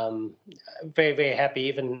 Very, very happy.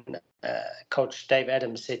 Even Coach Dave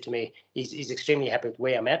Adams said to me he's extremely happy with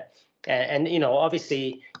where I'm at. And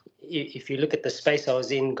obviously, if you look at the space I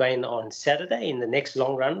was in going on Saturday in the next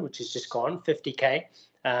long run, which is just gone, 50K,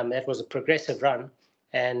 that was a progressive run.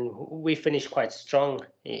 And we finished quite strong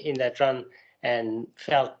in that run and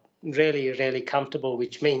felt really, really comfortable,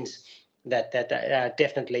 which means that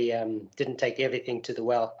definitely didn't take everything to the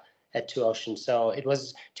well at Two Oceans. So it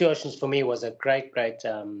was Two Oceans for me was a great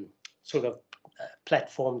sort of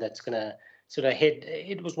platform that's going to sort of head.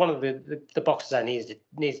 It was one of the boxes I needed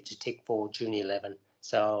to tick for June 11.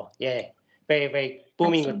 So yeah, very, very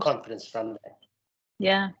booming with confidence from there.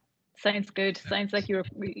 Yeah, sounds good. Sounds like you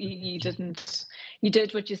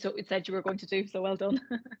did what you said you were going to do. So well done.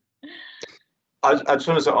 I just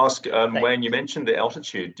wanted to ask, Wayne, you mentioned the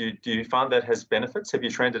altitude. Do you find that has benefits? Have you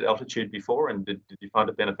trained at altitude before, and did you find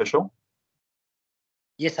it beneficial?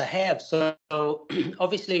 Yes, I have. So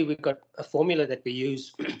obviously we've got a formula that we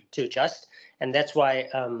use to adjust, and that's why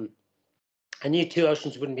I knew Two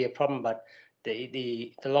Oceans wouldn't be a problem, but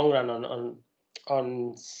the long run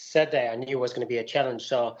on Saturday I knew was going to be a challenge.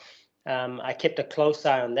 So I kept a close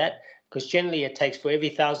eye on that, because generally it takes, for every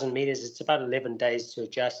 1,000 meters, it's about 11 days to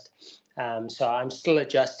adjust. So I'm still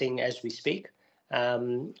adjusting as we speak.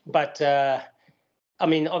 But I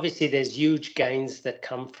mean, obviously there's huge gains that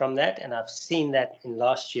come from that. And I've seen that in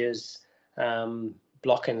last year's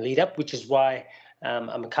block and lead up, which is why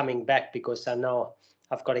I'm coming back, because I know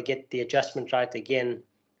I've got to get the adjustment right again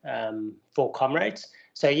for Comrades.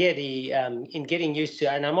 So yeah, in getting used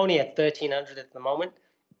to, and I'm only at 1,300 at the moment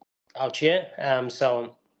out here.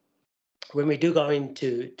 So when we do go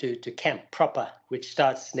into to camp proper, which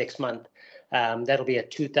starts next month, that'll be at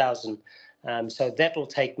 2,000. So that will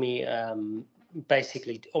take me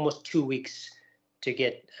basically almost 2 weeks to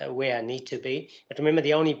get where I need to be. But remember,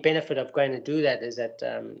 the only benefit of going to do that is that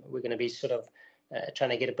we're going to be sort of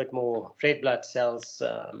trying to get a bit more red blood cells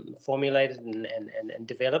formulated and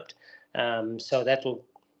developed. So that will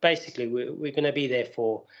basically, we're going to be there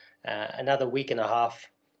for another week and a half,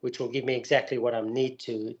 which will give me exactly what I need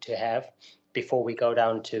to have before we go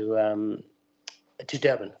down to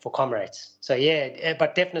Durban for Comrades. So yeah,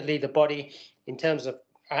 but definitely the body, in terms of,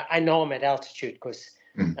 I know I'm at altitude, because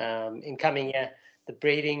in coming here, the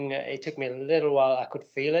breathing, it took me a little while. I could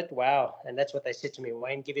feel it. Wow. And that's what they said to me,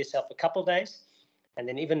 Wayne, give yourself a couple of days. And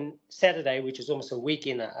then even Saturday, which is almost a week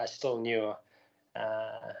in, I still knew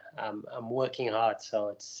I'm working hard. So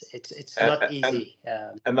it's not easy.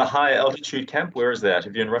 And the high altitude camp, where is that?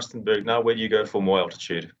 If you're in Rustenburg now, where do you go for more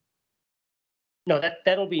altitude? No,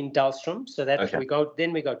 that'll be in Dahlstrom. So that okay. we go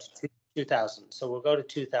to 2,000. So we'll go to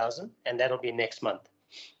 2,000, and that'll be next month.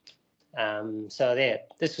 So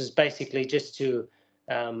this was basically just to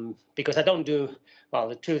because I don't do, well,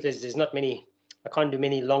 the truth is I can't do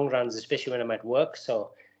many long runs, especially when I'm at work.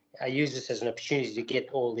 So I use this as an opportunity to get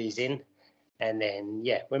all these in. And then,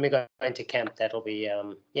 when we go into camp, that'll be,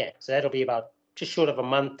 so that'll be about just short of a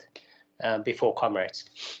month before Comrades,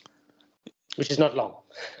 which is not long.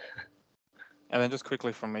 And then just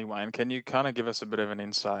quickly from me, Wayne, can you kind of give us a bit of an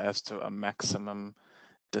insight as to a maximum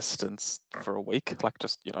distance for a week, like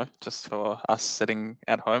just for us sitting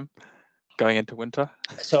at home going into winter?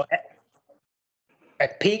 So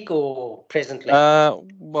at peak or presently?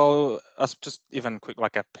 Well, us just even quick,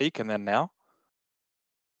 like at peak and then now.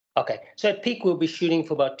 Okay, so at peak we'll be shooting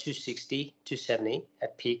for about 260, 270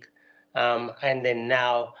 at peak, and then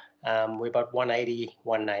now we're about 180,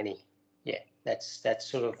 190. Yeah, that's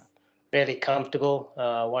sort of really comfortable.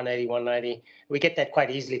 180, 190. We get that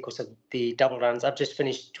quite easily because of the double runs. I've just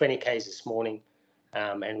finished 20 Ks this morning,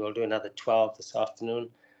 and we'll do another 12 this afternoon,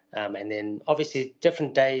 and then obviously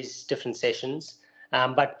different days, different sessions.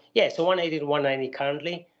 But yeah, so 180 to 190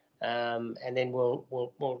 currently, and then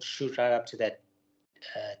we'll shoot right up to that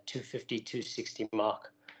 250, 260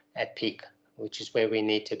 mark at peak, which is where we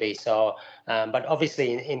need to be. So, but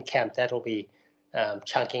obviously in camp, that'll be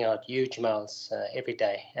chunking out huge miles every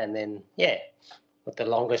day. And then, with the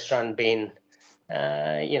longest run being,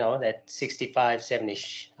 that 65, 70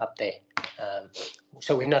 up there.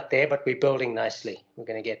 So we're not there, but we're building nicely. We're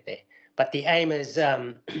going to get there. But the aim is,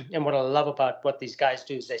 and what I love about what these guys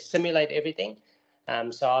do is they simulate everything.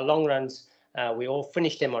 So our long runs, we all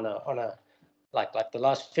finish them on a like the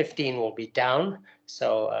last 15 will be down.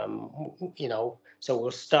 So, so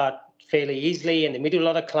we'll start fairly easily and then we do a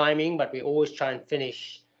lot of climbing, but we always try and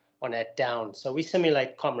finish on that down. So we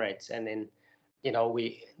simulate Comrades and then,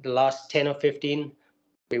 the last 10 or 15,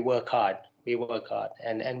 we work hard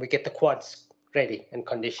and we get the quads ready and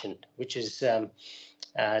conditioned, which is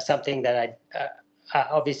something that I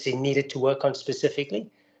obviously needed to work on specifically.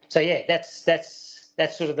 So yeah, that's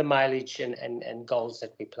sort of the mileage and goals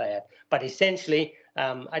that we play at. But essentially,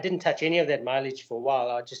 I didn't touch any of that mileage for a while.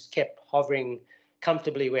 I just kept hovering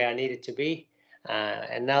comfortably where I needed to be.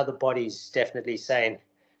 And now the body's definitely saying,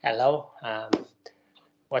 hello,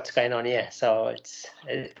 what's going on here? So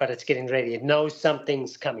but it's getting ready. It knows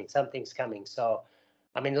something's coming. So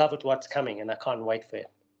I'm in love with what's coming and I can't wait for it.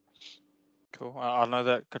 Cool. I know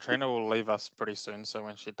that Caitriona will leave us pretty soon, so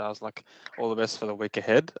when she does, all the best for the week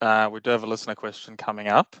ahead. We do have a listener question coming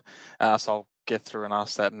up, so I'll get through and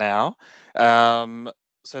ask that now.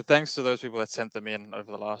 So thanks to those people that sent them in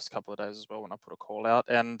over the last couple of days as well when I put a call out.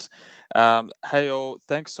 And hey all,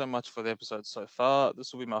 thanks so much for the episode so far.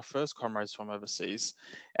 This will be my first Comrades from overseas,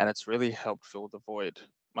 and it's really helped fill the void.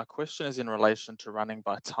 My question is in relation to running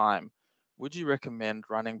by time. Would you recommend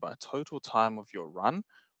running by total time of your run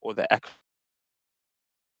or the actual?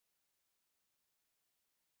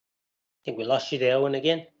 I think we lost you there, Owen,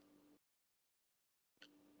 again.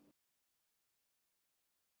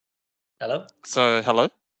 Hello? So, hello?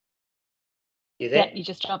 You there? Yeah, you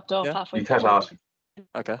just dropped off halfway. You cut out.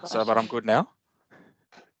 Okay, so but I'm good now?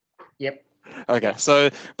 Yep. Okay,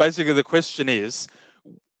 so basically the question is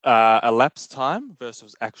elapsed time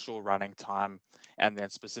versus actual running time, and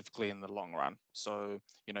then specifically in the long run. So,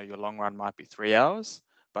 your long run might be 3 hours,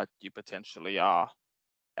 but you potentially are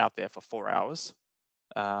out there for 4 hours.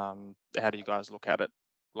 How do you guys look at it?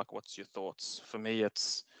 What's your thoughts? For me,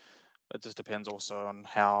 it just depends also on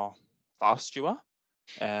how fast you are,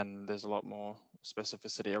 and there's a lot more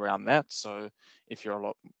specificity around that. So if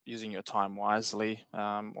you're using your time wisely,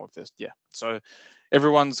 or if there's so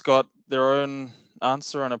everyone's got their own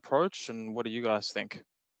answer and approach. And what do you guys think?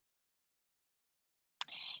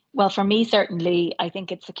 Well, for me, certainly, I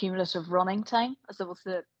think it's a cumulative running time as opposed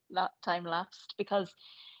to time lapsed, because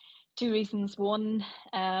two reasons. One,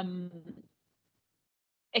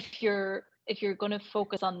 if you're going to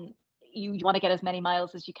focus on you want to get as many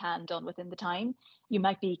miles as you can done within the time, you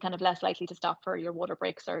might be kind of less likely to stop for your water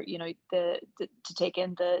breaks or to take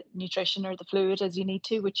in the nutrition or the fluid as you need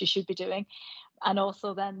to, which you should be doing. And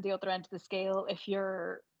also then the other end of the scale, if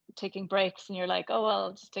you're taking breaks and you're like, oh well,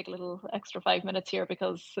 I'll just take a little extra 5 minutes here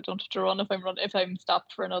because I don't have to run if I'm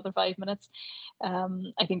stopped for another 5 minutes.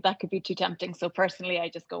 I think that could be too tempting. So personally, I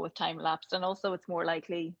just go with time lapsed, and also it's more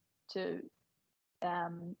likely to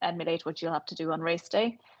emulate what you'll have to do on race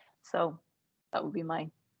day. So that would be my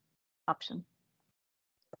option.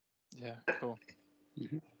 Yeah, cool.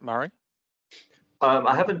 Murray?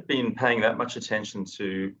 I haven't been paying that much attention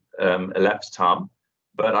to elapsed time,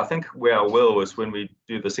 but I think where I will is when we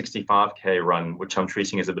do the 65K run, which I'm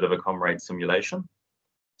treating as a bit of a Comrade simulation.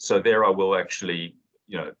 So there I will actually,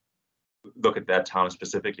 look at that time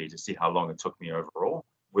specifically to see how long it took me overall.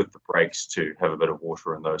 with the breaks to have a bit of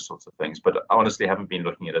water and those sorts of things. But I honestly haven't been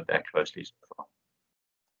looking at it that closely so far.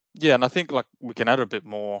 Yeah, and I think like we can add a bit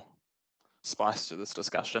more spice to this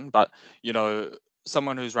discussion, but you know,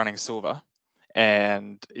 someone who's running silver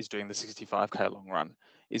and is doing the 65k long run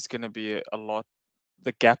is going to be a lot,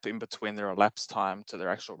 the gap in between their elapsed time to their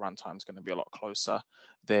actual run time is going to be a lot closer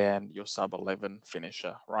than your sub 11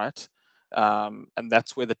 finisher, right? And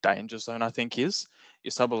that's where the danger zone I think is.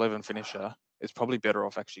 Your sub 11 finisher is probably better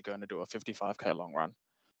off actually going to do a 55k long run,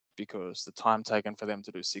 because the time taken for them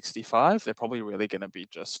to do 65, they're probably really going to be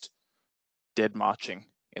just dead marching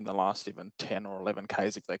in the last even 10 or 11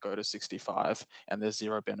 Ks if they go to 65, and there's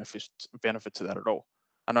zero benefit to that at all.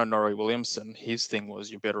 I know Norrie Williamson, his thing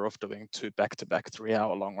was you're better off doing 2 back-to-back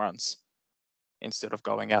 3-hour long runs instead of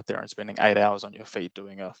going out there and spending 8 hours on your feet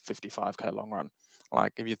doing a 55k long run.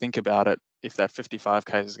 Like if you think about it, if that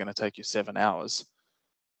 55k is going to take you 7 hours,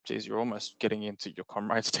 geez, you're almost getting into your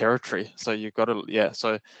Comrades territory. So you've got to, yeah.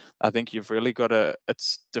 So I think you've really got to,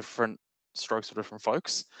 it's different strokes for different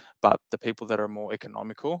folks, but the people that are more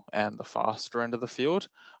economical and the faster end of the field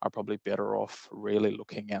are probably better off really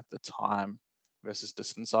looking at the time versus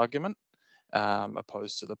distance argument,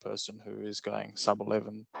 opposed to the person who is going sub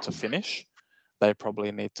 11 to finish. They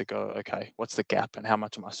probably need to go, okay, what's the gap and how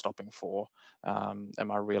much am I stopping for? Am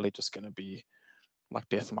I really just going to be like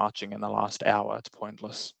death marching in the last hour? It's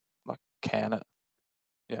pointless. Like, can it?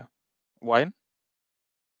 Yeah. Wayne?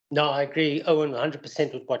 No, I agree, Owen,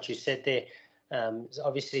 100% with what you said there.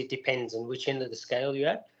 Obviously, it depends on which end of the scale you're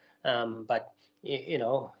at. But, you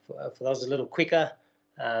know, for those a little quicker,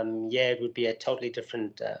 yeah, it would be a totally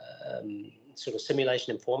different sort of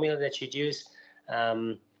simulation and formula that you'd use.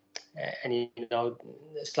 And, you know,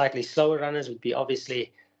 slightly slower runners would be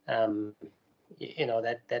obviously, you know,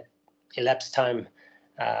 that elapsed time.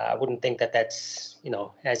 I wouldn't think that that's, you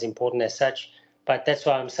know, as important as such. But that's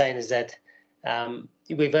what I'm saying is that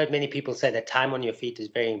we've heard many people say that time on your feet is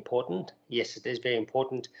very important. Yes, it is very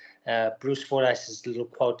important. Bruce Fordyce's little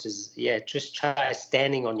quote is, yeah, just try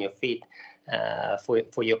standing on your feet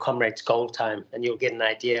for your Comrades goal time, and you'll get an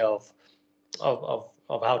idea of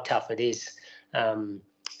how tough it is.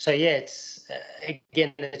 So yeah, it's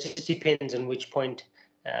again, it just depends on which point,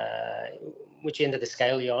 which end of the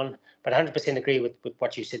scale you're on. But 100% agree with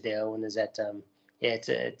what you said there, Owen, is that yeah,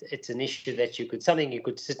 it's an issue that something you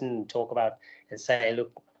could sit and talk about and say,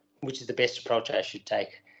 look, which is the best approach I should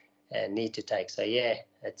take and need to take. So yeah,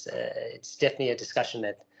 it's definitely a discussion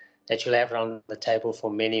that you'll have around the table for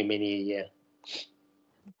many a year.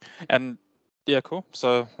 And yeah, cool.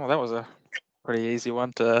 So, well, that was a pretty easy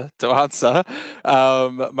one to answer.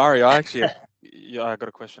 Murray, I got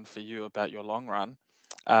a question for you about your long run.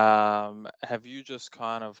 Have you just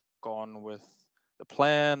kind of gone with the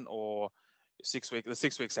plan, or the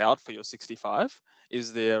 6 weeks out for your 65?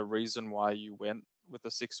 Is there a reason why you went with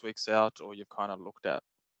the 6 weeks out, or you've kind of looked at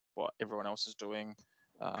what everyone else is doing?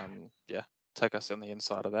 Yeah, take us on the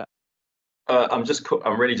inside of that.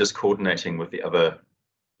 I'm really just coordinating with the other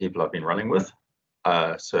people I've been running with.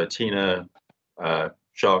 So Tina,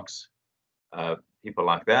 Jacques, people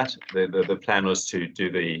like that. The plan was to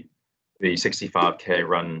do the 65k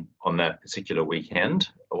run on that particular weekend.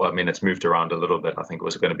 Well, I mean, it's moved around a little bit. I think it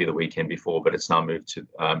was going to be the weekend before, but it's now moved to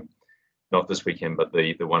not this weekend, but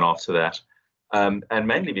the one after that. And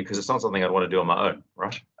mainly because it's not something I'd want to do on my own,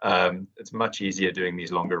 right? It's much easier doing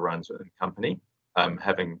these longer runs with a company,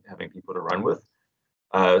 having people to run with.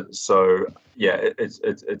 So yeah,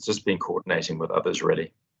 it's just been coordinating with others,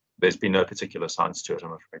 really. There's been no particular science to it,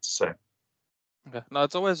 I'm afraid to say. Okay. No,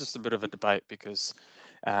 it's always just a bit of a debate because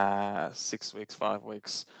 6 weeks, 5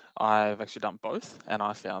 weeks, I've actually done both, and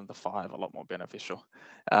I found the 5 a lot more beneficial,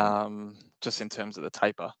 just in terms of the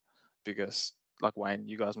taper, because like Wayne,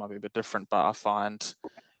 you guys might be a bit different, but I find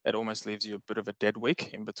it almost leaves you a bit of a dead week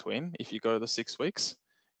in between if you go the 6 weeks,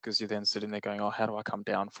 because you're then sitting there going, oh, how do I come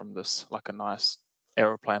down from this like a nice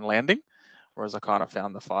aeroplane landing? Whereas I kind of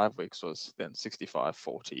found the 5 weeks was then 65,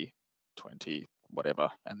 40, 20, whatever,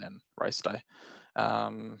 and then race day.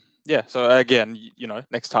 Yeah, so again, you know,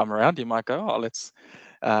 next time around you might go, oh, let's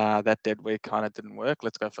that dead week kind of didn't work,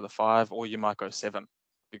 let's go for the 5, or you might go 7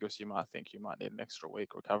 because you might think you might need an extra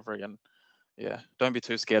week recovery. And yeah, don't be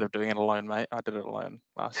too scared of doing it alone, mate. I did it alone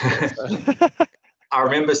last year. So. I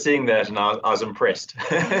remember seeing that, and I was impressed.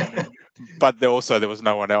 But there was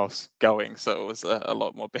no one else going, so it was a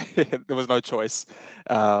lot more. There was no choice,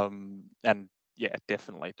 and yeah,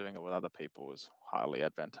 definitely doing it with other people was highly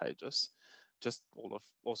advantageous. Just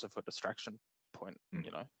also for distraction point,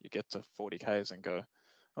 you know, you get to 40Ks and go,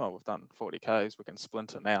 oh, we've done 40Ks, we can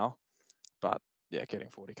splinter now. But yeah, getting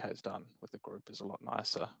 40Ks done with the group is a lot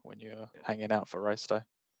nicer when you're hanging out for race day.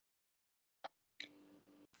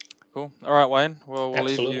 Cool. All right, Wayne. Well, we'll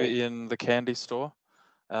leave Absolutely. you in the candy store.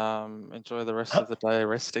 Enjoy the rest of the day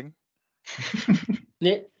resting.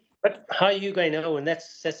 Yeah. But how are you going, Owen?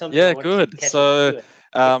 That's something I Yeah, wanted to good. catch up So, with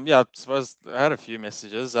yeah, I suppose I had a few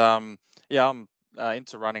messages. Yeah, I'm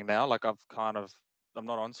into running now. Like I'm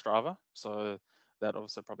not on Strava, so that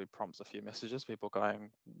also probably prompts a few messages. People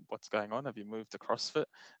going, "What's going on? Have you moved to CrossFit?"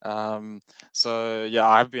 So yeah,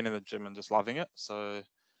 I've been in the gym and just loving it. So,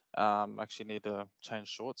 actually need to change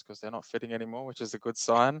shorts because they're not fitting anymore, which is a good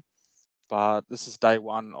sign. But this is day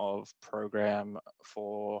one of program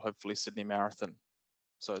for hopefully Sydney Marathon.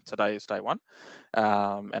 So today is day one,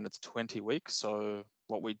 and it's 20 weeks. So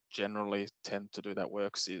what we generally tend to do that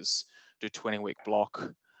works is do 20-week block,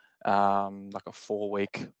 like a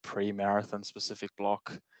 4-week pre-marathon specific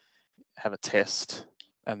block, have a test,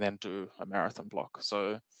 and then do a marathon block.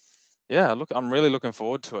 So yeah, look, I'm really looking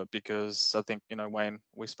forward to it because I think, Wayne,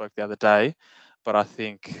 we spoke the other day, but I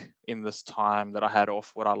think in this time that I had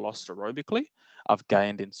off what I lost aerobically, I've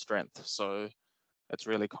gained in strength. So it's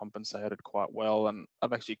really compensated quite well, and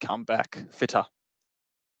I've actually come back fitter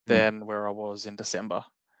than where I was in December.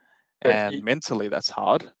 But And mentally, that's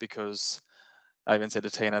hard because I even said to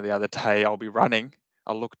Tina the other day, I'll be running,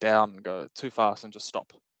 I'll look down and go too fast and just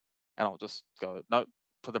stop, and I'll just go no,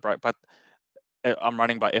 put the brake. But I'm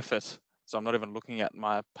running by effort, so I'm not even looking at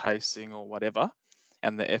my pacing or whatever,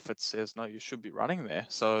 and the effort says no, you should be running there.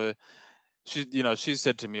 So she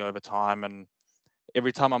said to me over time, and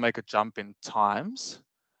every time I make a jump in times,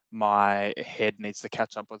 my head needs to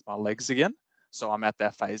catch up with my legs again. So I'm at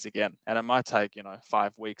that phase again. And it might take,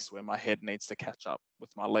 5 weeks where my head needs to catch up with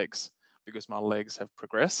my legs because my legs have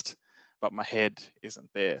progressed, but my head isn't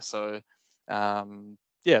there. So,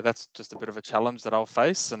 yeah, that's just a bit of a challenge that I'll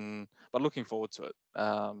face, but looking forward to it.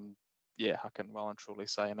 Yeah, I can well and truly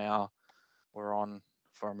say now we're on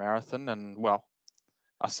for a marathon. And well,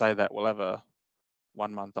 I say that we'll have a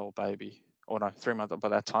 1-month-old baby, or no, 3 months by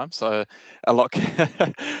that time. So a lot.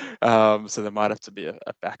 So there might have to be a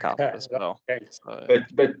backup as well. Okay. So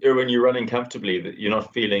but when you're running comfortably, that you don't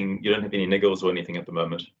have any niggles or anything at the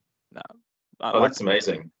moment. no, Oh, like that's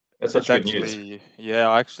amazing. That's it's such good news. actually, yeah,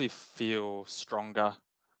 I actually feel stronger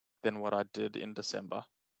than what I did in December.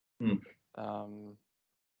 Um,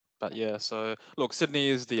 but yeah, so look, Sydney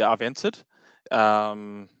is the I've entered,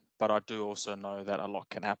 but I do also know that a lot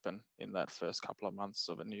can happen in that first couple of months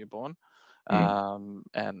of a newborn.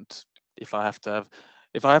 And if I have to have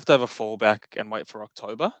a fallback and wait for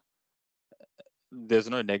October, there's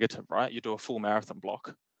no negative, right? You do a full marathon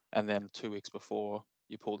block, and then 2 weeks before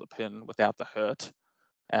you pull the pin without the hurt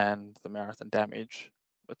and the marathon damage,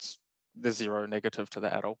 there's zero negative to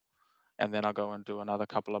that at all. And then I'll go and do another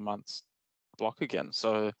couple of months block again.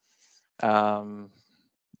 So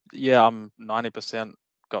yeah, I'm 90%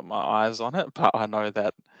 got my eyes on it, but I know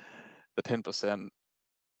that the 10%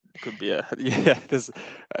 could be yeah. There's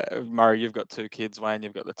Murray, you've got 2 kids. Wayne,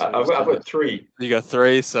 you've got the 2. I've got 3. You got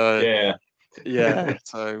 3, so Yeah. yeah.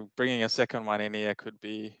 So bringing a second one in here could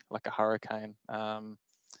be like a hurricane. And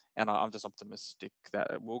I'm just optimistic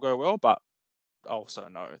that it will go well, but I also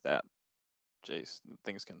know that, geez,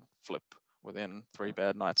 things can flip within 3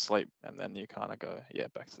 bad nights sleep, and then you kind of go, yeah,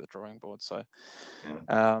 back to the drawing board. So,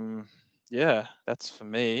 yeah, that's for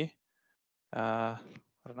me. I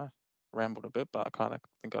don't know, rambled a bit, but I kind of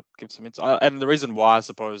think I'd give some insight. And the reason why I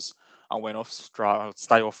suppose I went off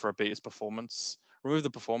stay off for a bit is remove the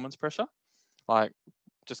performance pressure. Like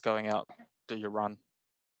just going out, do your run.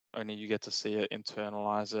 Only you get to see it,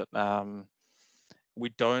 internalize it. We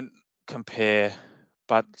don't compare,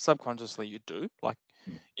 but subconsciously you do. Like,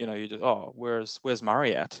 you just, oh, where's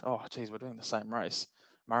Murray at? Oh, geez, we're doing the same race.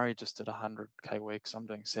 Murray just did 100K weeks. I'm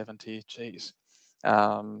doing 70. Geez.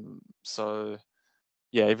 So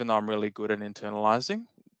yeah, even though I'm really good at internalizing,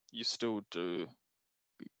 you still do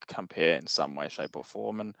compare in some way, shape, or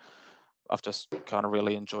form. And I've just kind of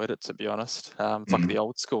really enjoyed it, to be honest. It's like the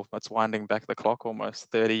old school. It's winding back the clock almost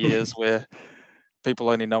 30 years where people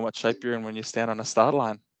only know what shape you're in when you stand on a start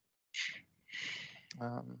line.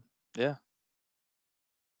 Yeah.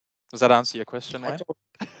 Does that answer your question, Wayne?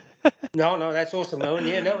 No, that's awesome, Owen.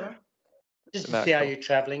 Yeah, no. Just to see how you're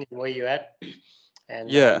traveling and where you're at. And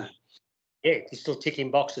yeah, you're still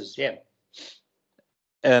ticking boxes. Yeah.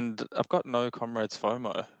 and I've got no Comrades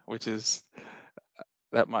FOMO, which is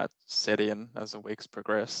that might set in as the weeks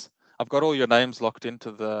progress. I've got all your names locked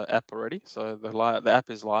into the app already, so the app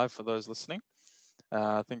is live for those listening.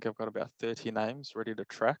 I think I've got about 30 names ready to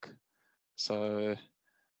track. So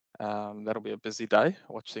that'll be a busy day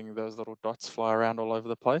watching those little dots fly around all over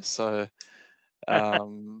the place. So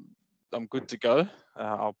I'm good to go.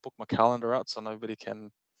 I'll book my calendar out so nobody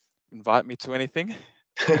can invite me to anything.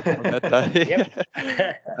 on that day. Yep.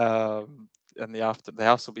 And the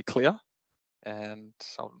house will be clear, and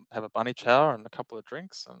I'll have a bunny chow and a couple of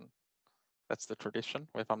drinks, and that's the tradition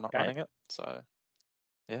if I'm not Okay. running it. So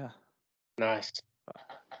yeah, Nice.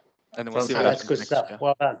 and then we'll see Sounds what good. That's happens good next stuff. year.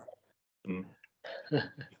 Well done. Mm.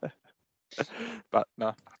 But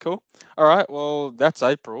no, cool. All right, well that's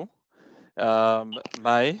April.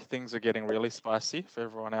 May, things are getting really spicy for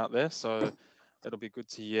everyone out there, so it'll be good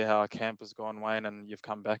to hear how our camp has gone, Wayne, and you've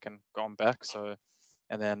come back and gone back. So,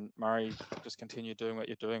 and then Murray, just continue doing what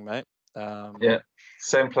you're doing, mate. Yeah,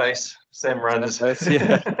 same place, same runs. Place,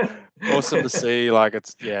 yeah. Awesome to see. Like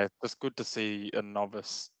it's just good to see a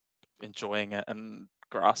novice enjoying it and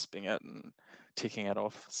grasping it and ticking it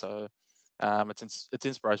off. So it's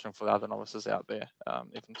inspirational for the other novices out there.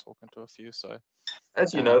 Even talking to a few. So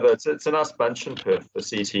As you know, though, it's a nice bunch in Perth, the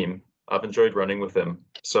C team. I've enjoyed running with them.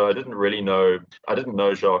 So I didn't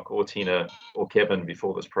know Jacques or Tina or Kevin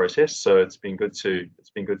before this process. So it's been good to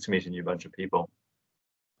meet a new bunch of people.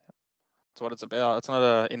 that's what it's about. It's not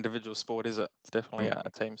an individual sport, is it? It's definitely a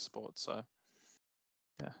team sport. So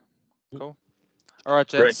yeah, cool. All right,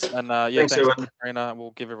 gents, Great. and Thanks, thanks, Owen. Caitriona.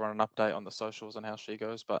 We'll give everyone an update on the socials and how she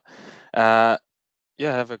goes. But have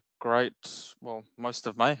a great, most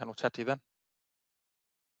of May, and we'll chat to you then.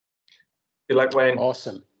 Good luck, Wayne.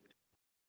 Awesome.